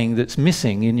the thing that's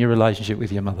missing in your relationship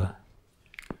with your mother.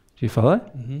 Do you follow?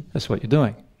 That's what you're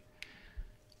doing.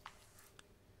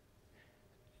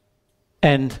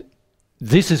 And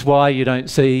this is why you don't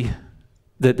see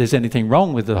that there's anything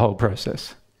wrong with the whole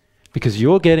process. Because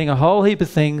you're getting a whole heap of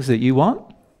things that you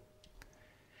want.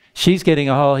 She's getting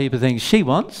a whole heap of things she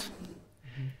wants.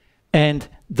 And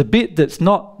the bit that's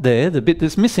not there, the bit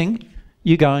that's missing,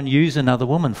 you go and use another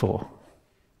woman for.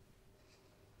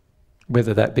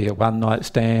 Whether that be a one-night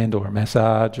stand or a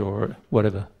massage or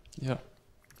whatever. Yeah.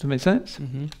 Does that make sense?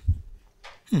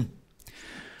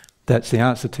 That's the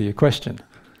answer to your question.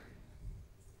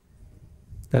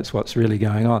 That's what's really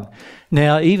going on.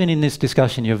 Now, even in this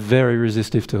discussion, you're very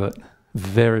resistive to it.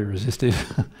 Very resistive.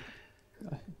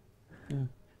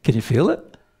 Can you feel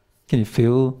it? Can you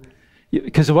feel?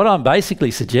 Because what I'm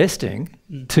basically suggesting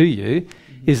to you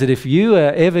is that if you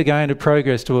are ever going to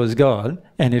progress towards God,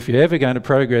 and if you're ever going to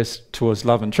progress towards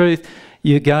love and truth,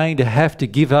 you're going to have to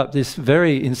give up this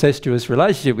very incestuous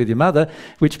relationship with your mother,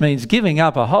 which means giving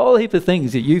up a whole heap of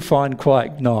things that you find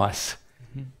quite nice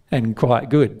and quite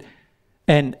good.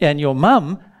 And your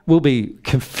mum will be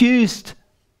confused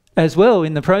as well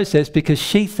in the process, because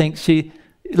she thinks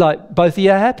both of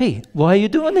you are happy. Why are you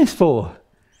doing this for?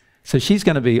 So she's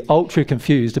going to be ultra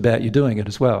confused about you doing it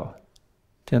as well.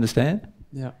 Do you understand?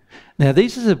 Yeah. Now,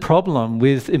 this is a problem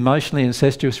with emotionally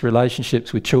incestuous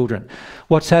relationships with children.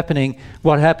 What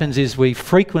happens is we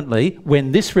frequently,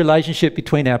 when this relationship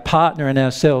between our partner and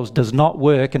ourselves does not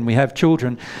work and we have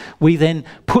children, we then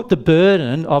put the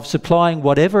burden of supplying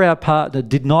whatever our partner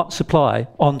did not supply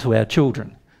onto our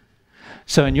children.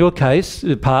 So in your case,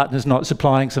 the partner's not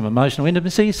supplying some emotional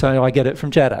intimacy, so I get it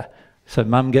from Jada. So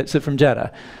mum gets it from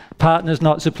Jada. Partner's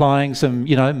not supplying some,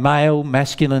 male,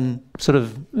 masculine sort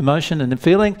of emotion and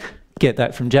feeling, get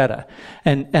that from Jada.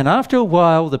 And after a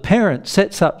while, the parent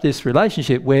sets up this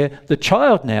relationship where the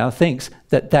child now thinks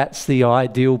that that's the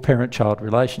ideal parent-child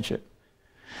relationship.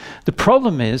 The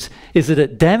problem is that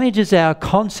it damages our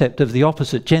concept of the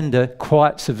opposite gender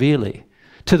quite severely,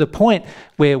 to the point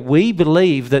where we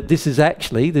believe that this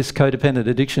codependent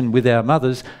addiction with our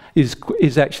mothers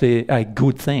is actually a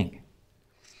good thing.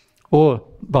 Or,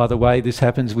 by the way, this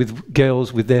happens with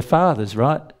girls with their fathers,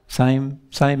 right? Same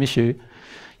issue.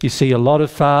 You see a lot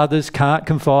of fathers can't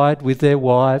confide with their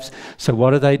wives, so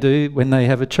what do when they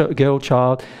have a girl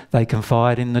child? They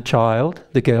confide in the child,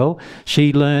 the girl.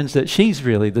 She learns that she's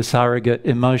really the surrogate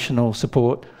emotional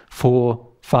support for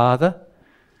father,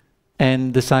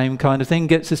 and the same kind of thing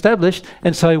gets established.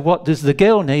 And so what does the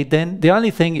girl need then? The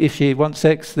only thing, if she wants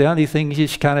sex, the only thing is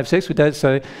she can't have sex with dad,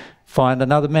 so find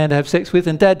another man to have sex with,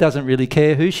 and dad doesn't really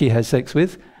care who she has sex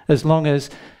with, as long as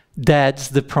dad's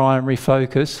the primary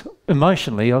focus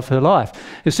emotionally of her life.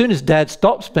 As soon as dad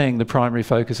stops being the primary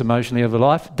focus emotionally of her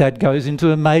life, dad goes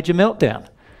into a major meltdown,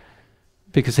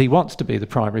 because he wants to be the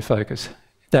primary focus.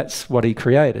 That's what he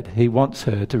created. He wants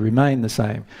her to remain the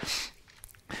same.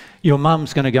 Your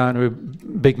mum's going to go into a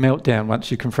big meltdown once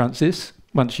you confront this,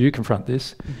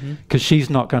 because she's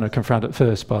not going to confront it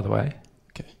first, by the way.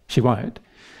 Okay. She won't.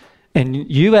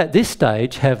 And you at this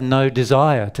stage have no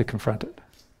desire to confront it,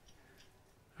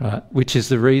 right? Which is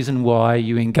the reason why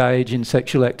you engage in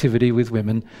sexual activity with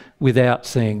women without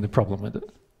seeing the problem with it.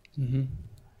 Mm-hmm.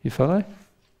 You follow?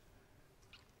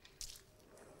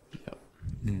 Yep.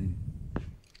 Mm.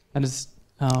 And it's...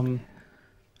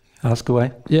 Ask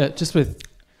away. Yeah,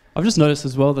 I've just noticed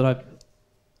as well that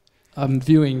I'm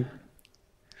viewing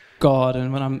God,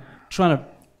 and when I'm trying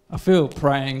to... I feel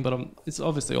praying, but it's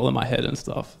obviously all in my head and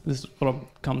stuff. This is what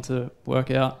I've come to work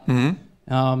out.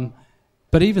 Mm-hmm.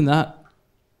 But even that,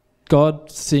 God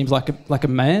seems like a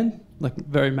man, like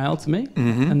very male to me.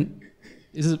 Mm-hmm. And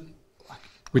is it?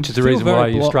 Which is the reason why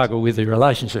you struggle with the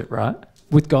relationship, right?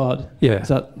 With God. Yeah. Is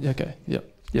that okay? Yep.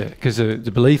 Yeah, because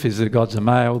the belief is that God's a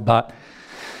male, but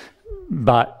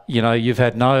you've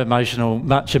had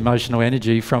much emotional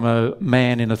energy from a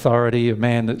man in authority, a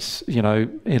man that's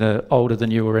older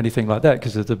than you or anything like that,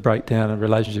 because of the breakdown of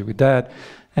relationship with dad,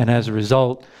 and as a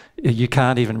result, you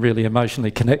can't even really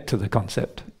emotionally connect to the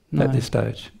concept at this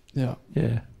stage. Yeah.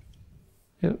 Yeah.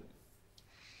 Yep.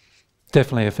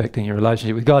 Definitely affecting your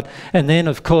relationship with God, and then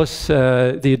of course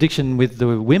the addiction with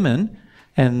the women.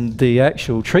 And the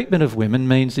actual treatment of women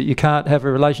means that you can't have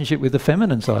a relationship with the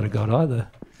feminine side of God either.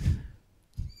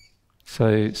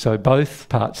 So both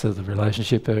parts of the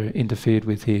relationship are interfered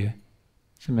with here.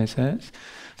 Does that make sense?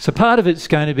 So part of it's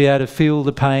going to be able to feel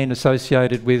the pain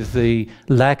associated with the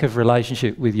lack of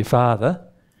relationship with your father,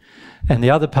 and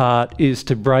the other part is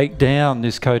to break down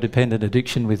this codependent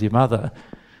addiction with your mother.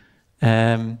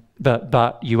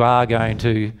 But you are going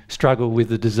to struggle with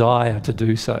the desire to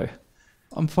do so.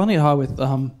 I'm funny how with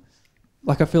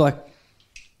I feel like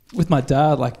with my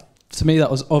dad, to me that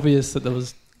was obvious that there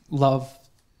was love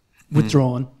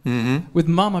withdrawn. Mm-hmm. With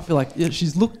mum, I feel like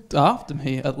she's looked after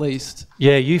me at least.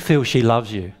 Yeah, you feel she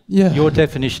loves you. Yeah. Your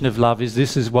definition of love is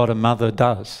this is what a mother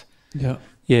does. Yeah.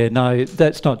 Yeah, no,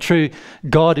 that's not true.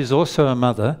 God is also a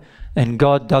mother, and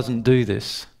God doesn't do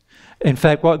this. In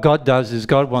fact, what God does is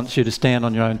God wants you to stand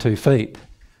on your own 2 feet.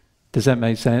 Does that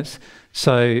make sense?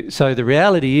 So the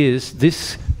reality is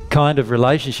this kind of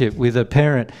relationship with a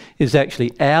parent is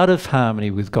actually out of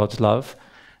harmony with God's love,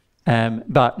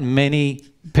 but many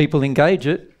people engage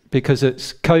it because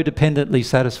it's codependently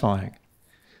satisfying.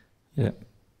 Yeah.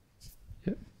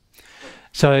 Yeah.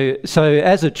 So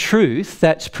as a truth,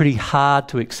 that's pretty hard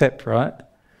to accept, right?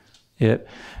 Yep.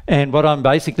 And what I'm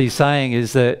basically saying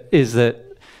is that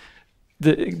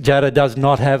Jada does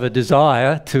not have a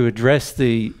desire to address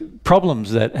the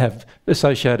problems that have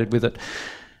associated with it.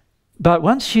 But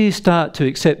once you start to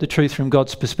accept the truth from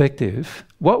God's perspective,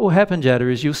 what will happen,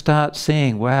 Jada, is you'll start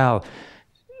seeing, wow,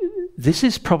 this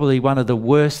is probably one of the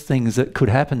worst things that could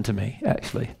happen to me,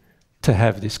 actually, to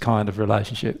have this kind of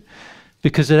relationship.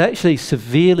 Because it actually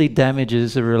severely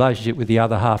damages the relationship with the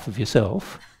other half of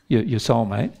yourself, your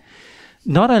soulmate.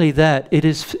 Not only that, it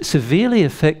has severely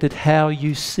affected how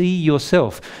you see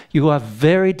yourself. You are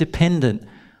very dependent.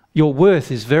 Your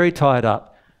worth is very tied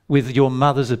up with your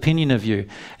mother's opinion of you.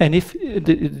 And if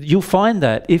you'll find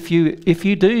that if you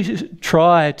do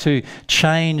try to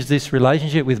change this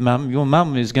relationship with mum, your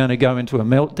mum is going to go into a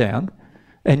meltdown.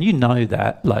 And you know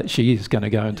that, like she is going to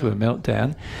go into a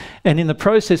meltdown. And in the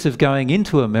process of going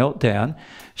into a meltdown,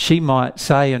 she might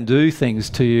say and do things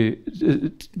to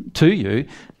you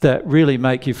that really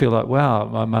make you feel like, wow,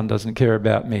 my mum doesn't care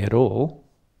about me at all,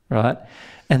 right?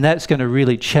 And that's going to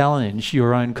really challenge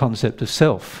your own concept of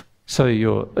self. So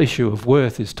your issue of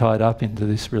worth is tied up into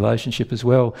this relationship as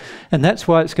well. And that's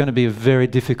why it's going to be a very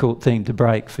difficult thing to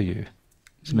break for you.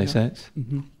 Does that make sense?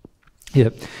 Mm-hmm.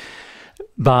 Yep.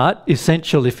 But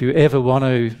essential if you ever want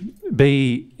to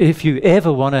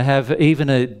have even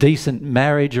a decent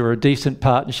marriage or a decent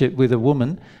partnership with a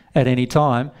woman at any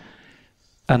time,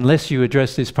 unless you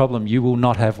address this problem, you will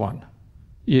not have one.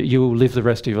 You will live the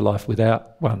rest of your life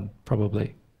without one,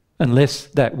 probably. Unless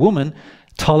that woman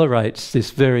tolerates this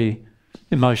very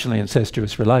emotionally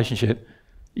incestuous relationship,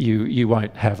 you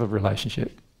won't have a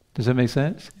relationship. Does that make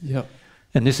sense? Yep.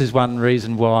 And this is one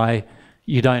reason why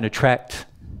you don't attract...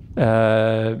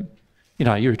 you're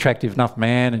an attractive enough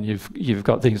man and you've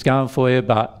got things going for you,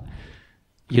 but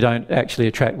you don't actually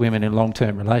attract women in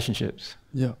long-term relationships.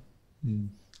 Yeah. Mm.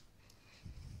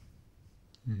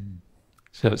 Mm.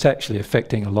 So it's actually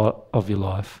affecting a lot of your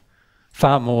life,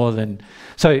 far more than...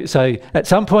 So at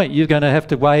some point you're going to have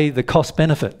to weigh the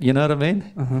cost-benefit, you know what I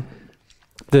mean? Uh-huh.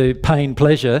 The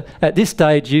pain-pleasure. At this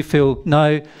stage you feel,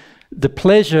 no, the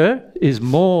pleasure is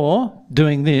more,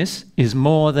 doing this, is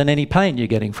more than any pain you're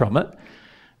getting from it.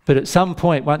 But at some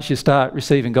point, once you start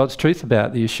receiving God's truth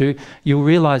about the issue, you'll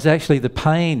realise actually the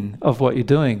pain of what you're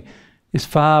doing is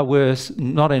far worse,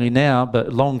 not only now,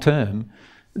 but long term,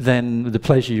 than the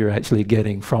pleasure you're actually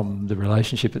getting from the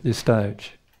relationship at this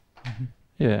stage. Mm-hmm.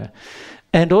 Yeah.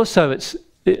 And also,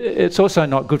 it's also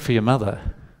not good for your mother.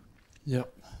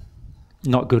 Yep.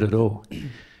 Not good at all.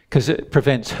 Because it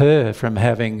prevents her from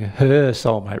having her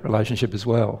soulmate relationship as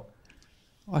well.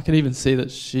 I can even see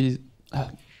that she's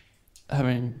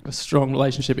having a strong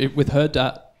relationship with her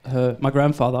dad, my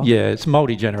grandfather. Yeah, it's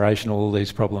multi-generational, all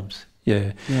these problems.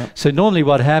 Yeah. So normally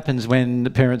what happens when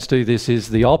the parents do this is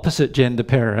the opposite gender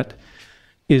parent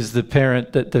is the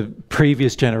parent that the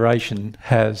previous generation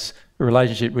has a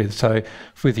relationship with. So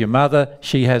with your mother,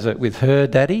 she has it with her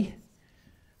daddy,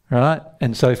 right?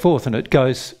 And so forth. And it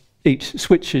goes... each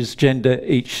switches gender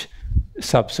each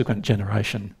subsequent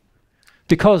generation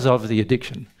because of the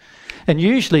addiction. And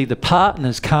usually the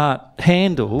partners can't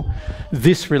handle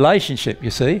this relationship,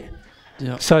 you see.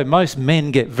 Yeah. So most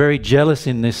men get very jealous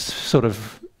in this sort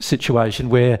of situation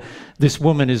where this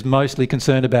woman is mostly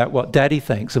concerned about what daddy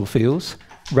thinks or feels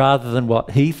rather than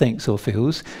what he thinks or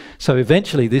feels. So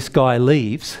eventually this guy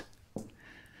leaves,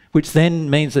 which then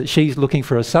means that she's looking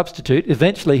for a substitute.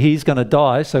 Eventually he's going to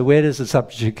die, so where does the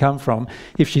substitute come from?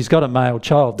 If she's got a male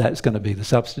child, that's going to be the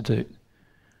substitute.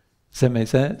 Does that make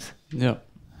sense? Yeah.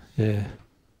 Yeah.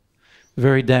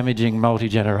 Very damaging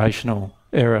multi-generational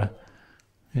error.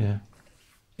 Yeah.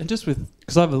 And just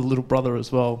because I have a little brother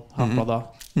as well, half brother,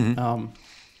 and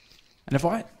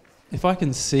if I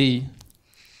can see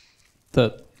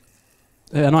that,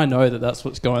 and I know that that's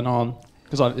what's going on,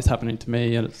 because it's happening to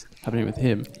me and it's happening with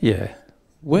him. Yeah.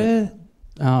 Where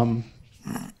do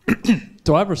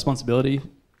I have a responsibility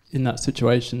in that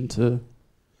situation for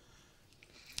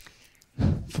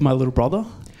my little brother?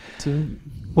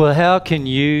 Well, how can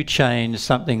you change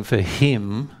something for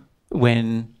him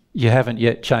when you haven't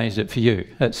yet changed it for you?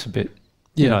 That's a bit,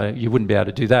 you wouldn't be able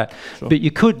to do that. Sure. But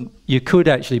you could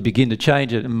actually begin to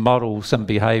change it and model some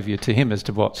behaviour to him as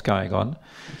to what's going on.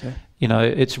 Okay.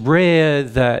 It's rare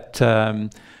that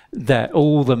that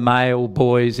all the male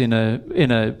boys with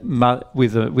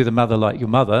a mother like your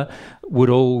mother would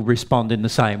all respond in the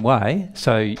same way.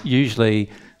 So usually,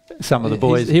 some of the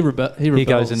boys he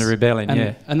goes into rebellion.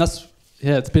 And that's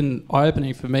it's been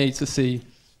eye-opening for me to see.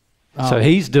 So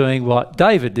he's doing what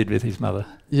David did with his mother.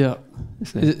 Yeah,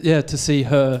 to see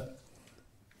her,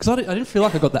 because I didn't feel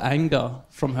like I got the anger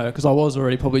from her because I was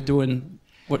already probably doing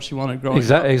what she wanted growing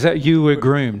up. Exactly. You were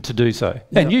groomed to do so.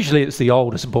 Yeah. And usually it's the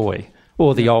oldest boy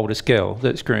or the oldest girl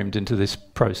that's groomed into this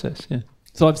process. Yeah.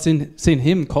 So I've seen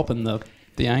him copping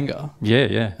the anger. Yeah,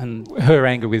 yeah. And her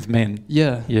anger with men.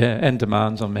 Yeah. Yeah, and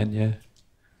demands on men, yeah.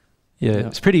 Yeah,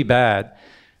 it's pretty bad.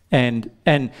 And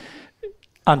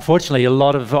unfortunately, a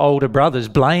lot of older brothers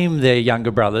blame their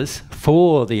younger brothers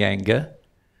for the anger.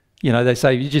 You know, they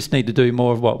say, you just need to do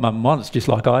more of what mum wants, just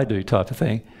like I do type of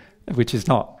thing, which is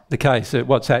not the case.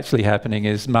 What's actually happening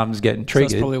is mum's getting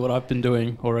triggered. So that's probably what I've been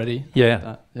doing already.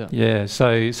 Yeah, yeah.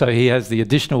 So he has the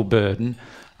additional burden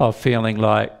of feeling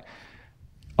like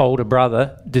older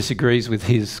brother disagrees with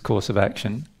his course of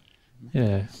action.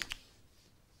 Yeah.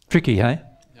 Tricky, hey?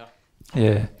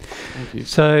 Yeah. Thank you.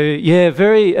 So,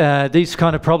 yeah, these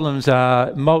kind of problems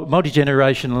are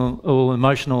multi-generational or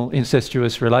emotional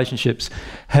incestuous relationships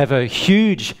have a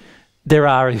huge,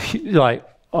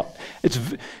 it's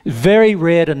very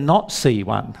rare to not see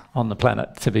one on the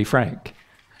planet, to be frank.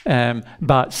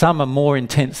 But some are more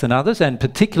intense than others, and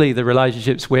particularly the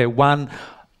relationships where one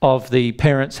of the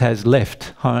parents has left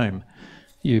home.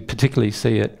 You particularly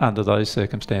see it under those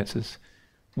circumstances.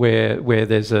 Where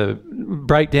there's a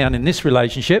breakdown in this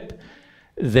relationship,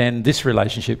 then this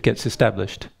relationship gets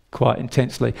established quite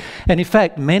intensely. And in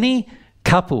fact, many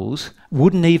couples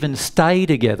wouldn't even stay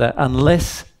together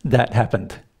unless that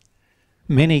happened.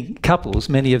 Many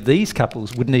of these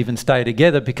couples wouldn't even stay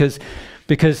together because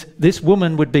this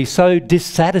woman would be so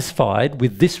dissatisfied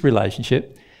with this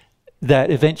relationship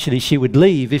that eventually she would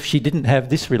leave if she didn't have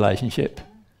this relationship.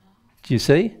 Do you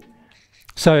see?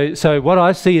 So what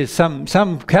I see is some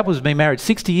couples have been married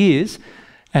 60 years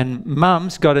and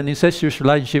mum's got an incestuous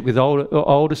relationship with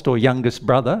oldest or youngest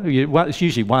brother. It's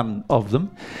usually one of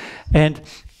them. And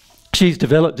she's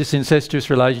developed this incestuous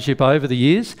relationship over the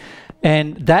years,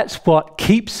 and that's what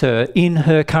keeps her in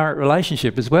her current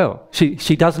relationship as well.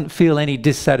 She doesn't feel any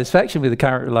dissatisfaction with the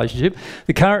current relationship.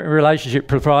 The current relationship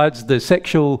provides the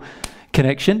sexual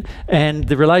connection, and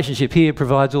the relationship here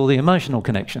provides all the emotional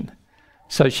connection.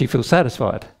 So she feels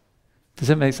satisfied. Does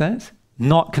that make sense?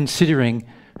 Not considering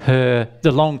the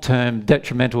long-term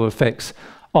detrimental effects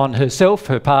on herself,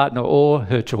 her partner, or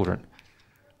her children,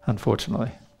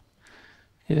 unfortunately.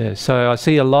 Yeah, so I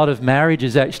see a lot of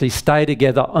marriages actually stay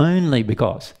together only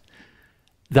because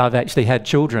they've actually had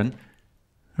children,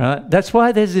 right? That's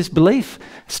why there's this belief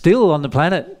still on the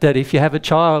planet that if you have a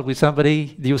child with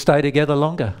somebody, you'll stay together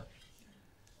longer.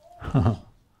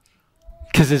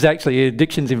 Because there's actually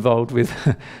addictions involved with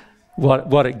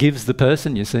what it gives the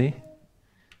person, you see.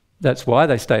 That's why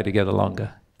they stay together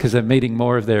longer, because they're meeting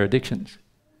more of their addictions.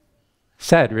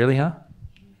 Sad, really, huh?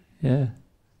 Yeah,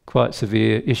 quite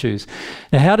severe issues.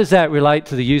 Now, how does that relate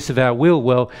to the use of our will?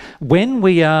 Well, when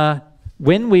we are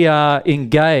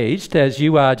engaged, as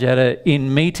you are, Jada,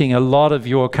 in meeting a lot of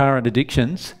your current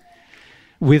addictions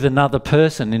with another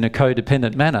person in a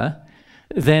codependent manner,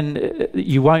 then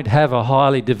you won't have a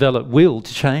highly developed will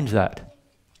to change that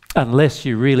unless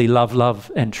you really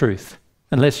love and truth.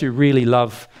 Unless you really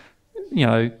love,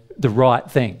 the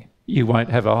right thing, you won't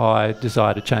have a high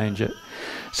desire to change it.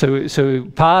 So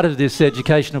part of this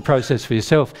educational process for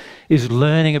yourself is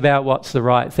learning about what's the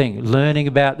right thing, learning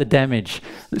about the damage.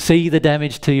 See the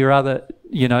damage to your other,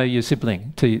 your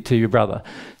sibling, to your brother.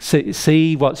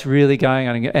 See what's really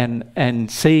going on and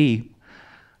see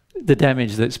the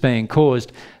damage that's being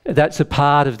caused. That's a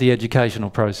part of the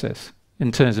educational process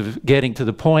in terms of getting to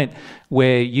the point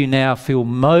where you now feel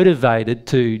motivated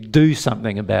to do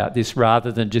something about this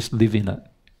rather than just live in it,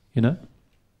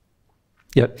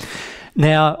 Yep.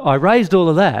 Now, I raised all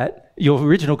of that. Your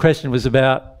original question was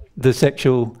about the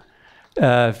sexual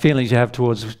feelings you have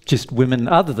towards just women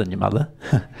other than your mother.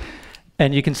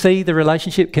 And you can see the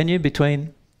relationship, can you,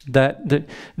 between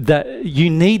that you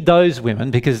need those women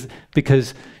because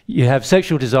you have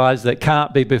sexual desires that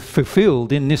can't be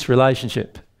fulfilled in this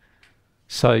relationship.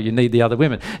 So you need the other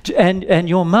women. And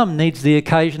your mum needs the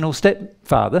occasional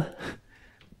stepfather,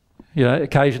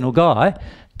 occasional guy,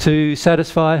 to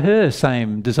satisfy her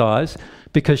same desires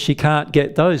because she can't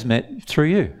get those met through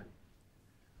you.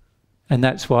 And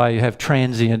that's why you have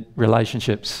transient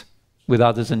relationships with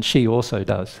others, and she also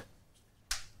does.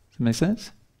 Does that make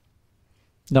sense?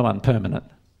 No one permanent.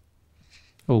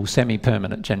 All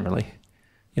semi-permanent generally.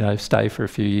 Stay for a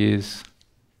few years,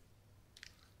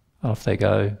 off they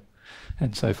go,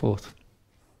 and so forth.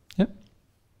 Yep.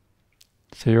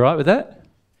 So you're right with that?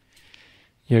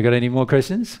 You got any more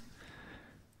questions?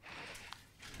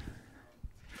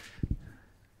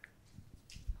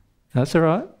 That's all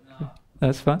right. No.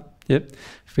 That's fine. Yep.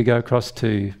 If we go across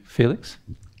to Felix.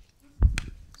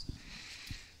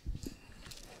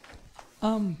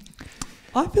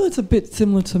 I feel it's a bit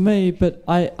similar to me, but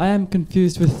I am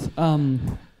confused with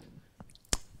some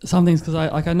things because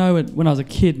I know when I was a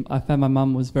kid, I found my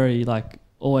mum was very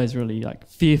always really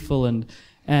fearful and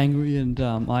angry, and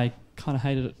I kind of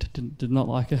hated it, did not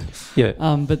like her. Yeah.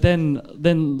 But then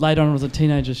later on, as a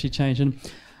teenager, she changed, and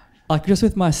just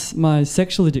with my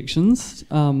sexual addictions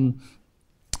and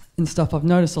stuff, I've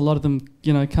noticed a lot of them,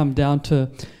 come down to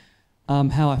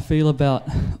how I feel about,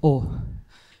 how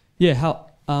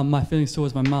my feelings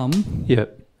towards my mum.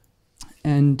 Yep.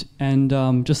 And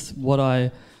just what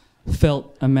I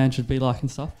felt a man should be like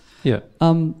and stuff. Yeah.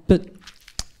 But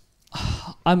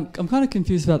I'm kind of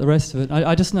confused about the rest of it.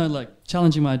 I just know,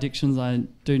 challenging my addictions, I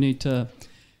do need to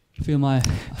feel my...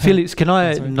 Felix, can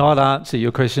I not answer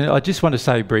your question? I just want to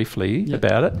say briefly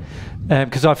about it,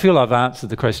 because I feel I've answered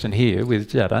the question here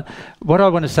with Jada. What I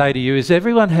want to say to you is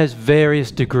everyone has various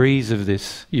degrees of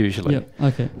this, usually. Yep,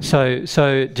 okay. So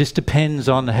it just depends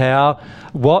on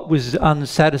what was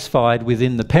unsatisfied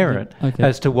within the parent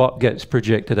as to what gets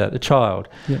projected at the child.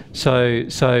 Yep.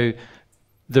 So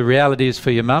the reality is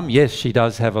for your mum, yes, she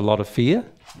does have a lot of fear,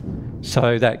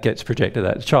 so that gets projected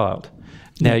at the child.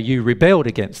 Now, you rebelled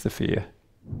against the fear,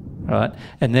 right?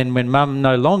 And then when mum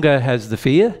no longer has the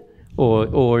fear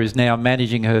or is now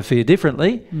managing her fear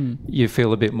differently, you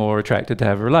feel a bit more attracted to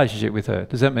have a relationship with her.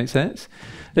 Does that make sense?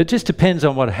 It just depends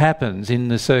on what happens in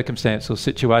the circumstance or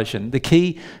situation. The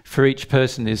key for each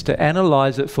person is to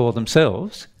analyse it for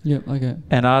themselves and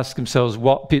ask themselves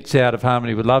what bit's out of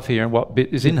harmony with love here and what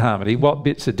bit is in harmony, what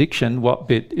bit's addiction, what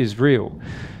bit is real.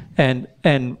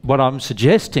 And what I'm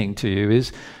suggesting to you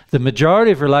is the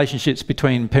majority of relationships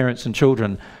between parents and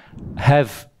children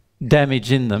have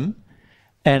damage in them,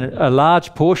 and a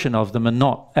large portion of them are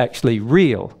not actually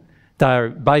real. They are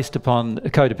based upon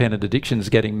codependent addictions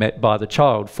getting met by the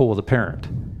child for the parent.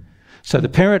 So the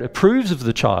parent approves of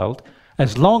the child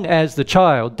as long as the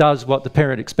child does what the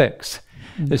parent expects.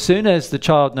 As soon as the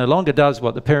child no longer does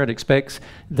what the parent expects,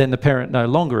 then the parent no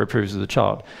longer approves of the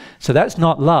child. So that's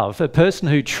not love. A person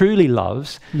who truly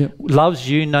loves loves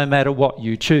you no matter what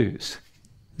you choose.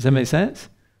 Does that make sense?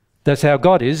 That's how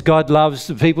God is. God loves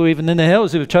the people even in the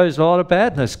hells who have chosen a lot of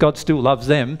badness. God still loves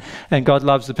them, and God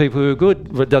loves the people who are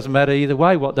good. It doesn't matter either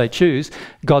way what they choose.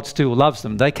 God still loves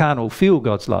them. They can't all feel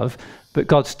God's love, but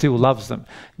God still loves them.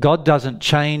 God doesn't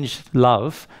change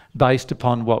love based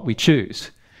upon what we choose.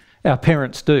 Our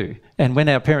parents do. And when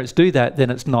our parents do that, then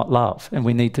it's not love. And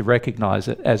we need to recognise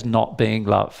it as not being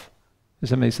love. Does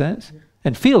that make sense?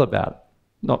 And feel about it,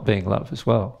 not being love as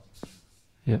well.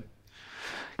 Yeah.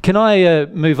 Can I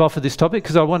move off of this topic?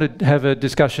 Because I want to have a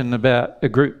discussion about a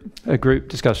group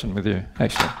discussion with you,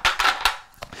 actually.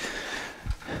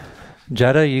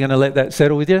 Jada, are you going to let that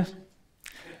settle with you?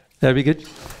 That'd be good.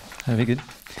 That'd be good.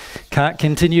 Can't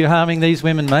continue harming these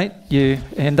women, mate. You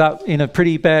end up in a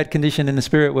pretty bad condition in the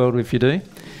spirit world if you do.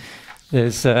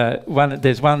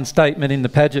 There's one statement in the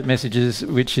Paget messages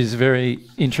which is very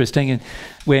interesting. And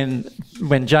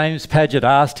when James Paget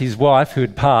asked his wife, who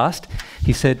had passed,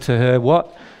 he said to her,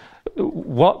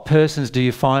 "What persons do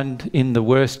you find in the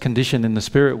worst condition in the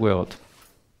spirit world?"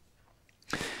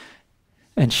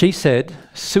 And she said,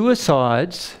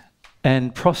 "Suicides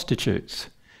and prostitutes."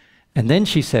 And then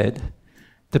she said,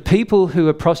 "The people who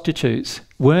are prostitutes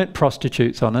weren't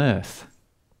prostitutes on earth.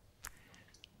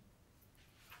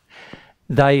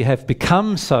 They have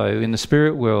become so in the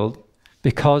spirit world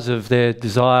because of their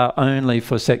desire only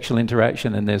for sexual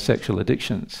interaction and their sexual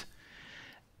addictions."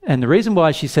 And the reason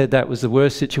why she said that was the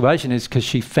worst situation is because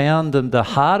she found them the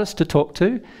hardest to talk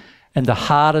to and the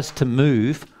hardest to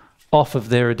move off of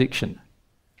their addiction.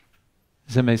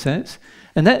 Does that make sense?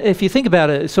 And that, if you think about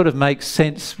it, it sort of makes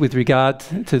sense with regard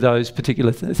to those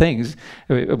particular things.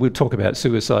 We'll talk about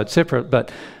suicide separate,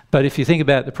 but if you think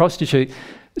about the prostitute,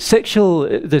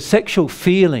 the sexual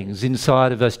feelings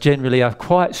inside of us generally are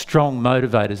quite strong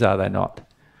motivators, are they not?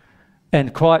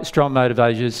 And quite strong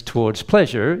motivators towards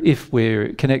pleasure, if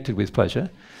we're connected with pleasure.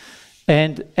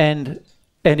 And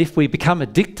if we become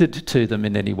addicted to them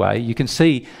in any way, you can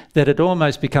see that it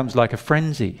almost becomes like a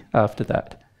frenzy after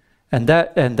that. And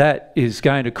that is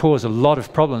going to cause a lot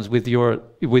of problems with your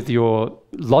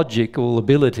logical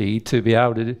ability to be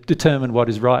able to determine what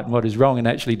is right and what is wrong and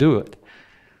actually do it.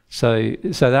 So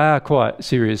they are quite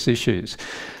serious issues.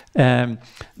 The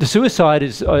suicide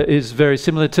is very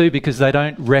similar too, because they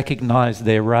don't recognise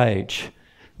their rage.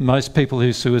 Most people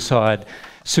who suicide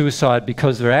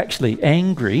because they're actually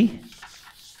angry,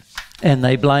 and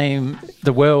they blame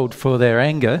the world for their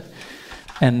anger.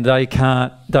 And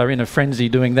they're in a frenzy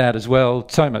doing that as well,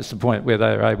 so much to the point where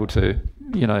they're able to,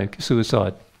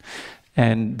 suicide.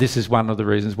 And this is one of the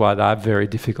reasons why they're very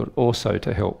difficult also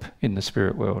to help in the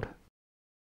spirit world.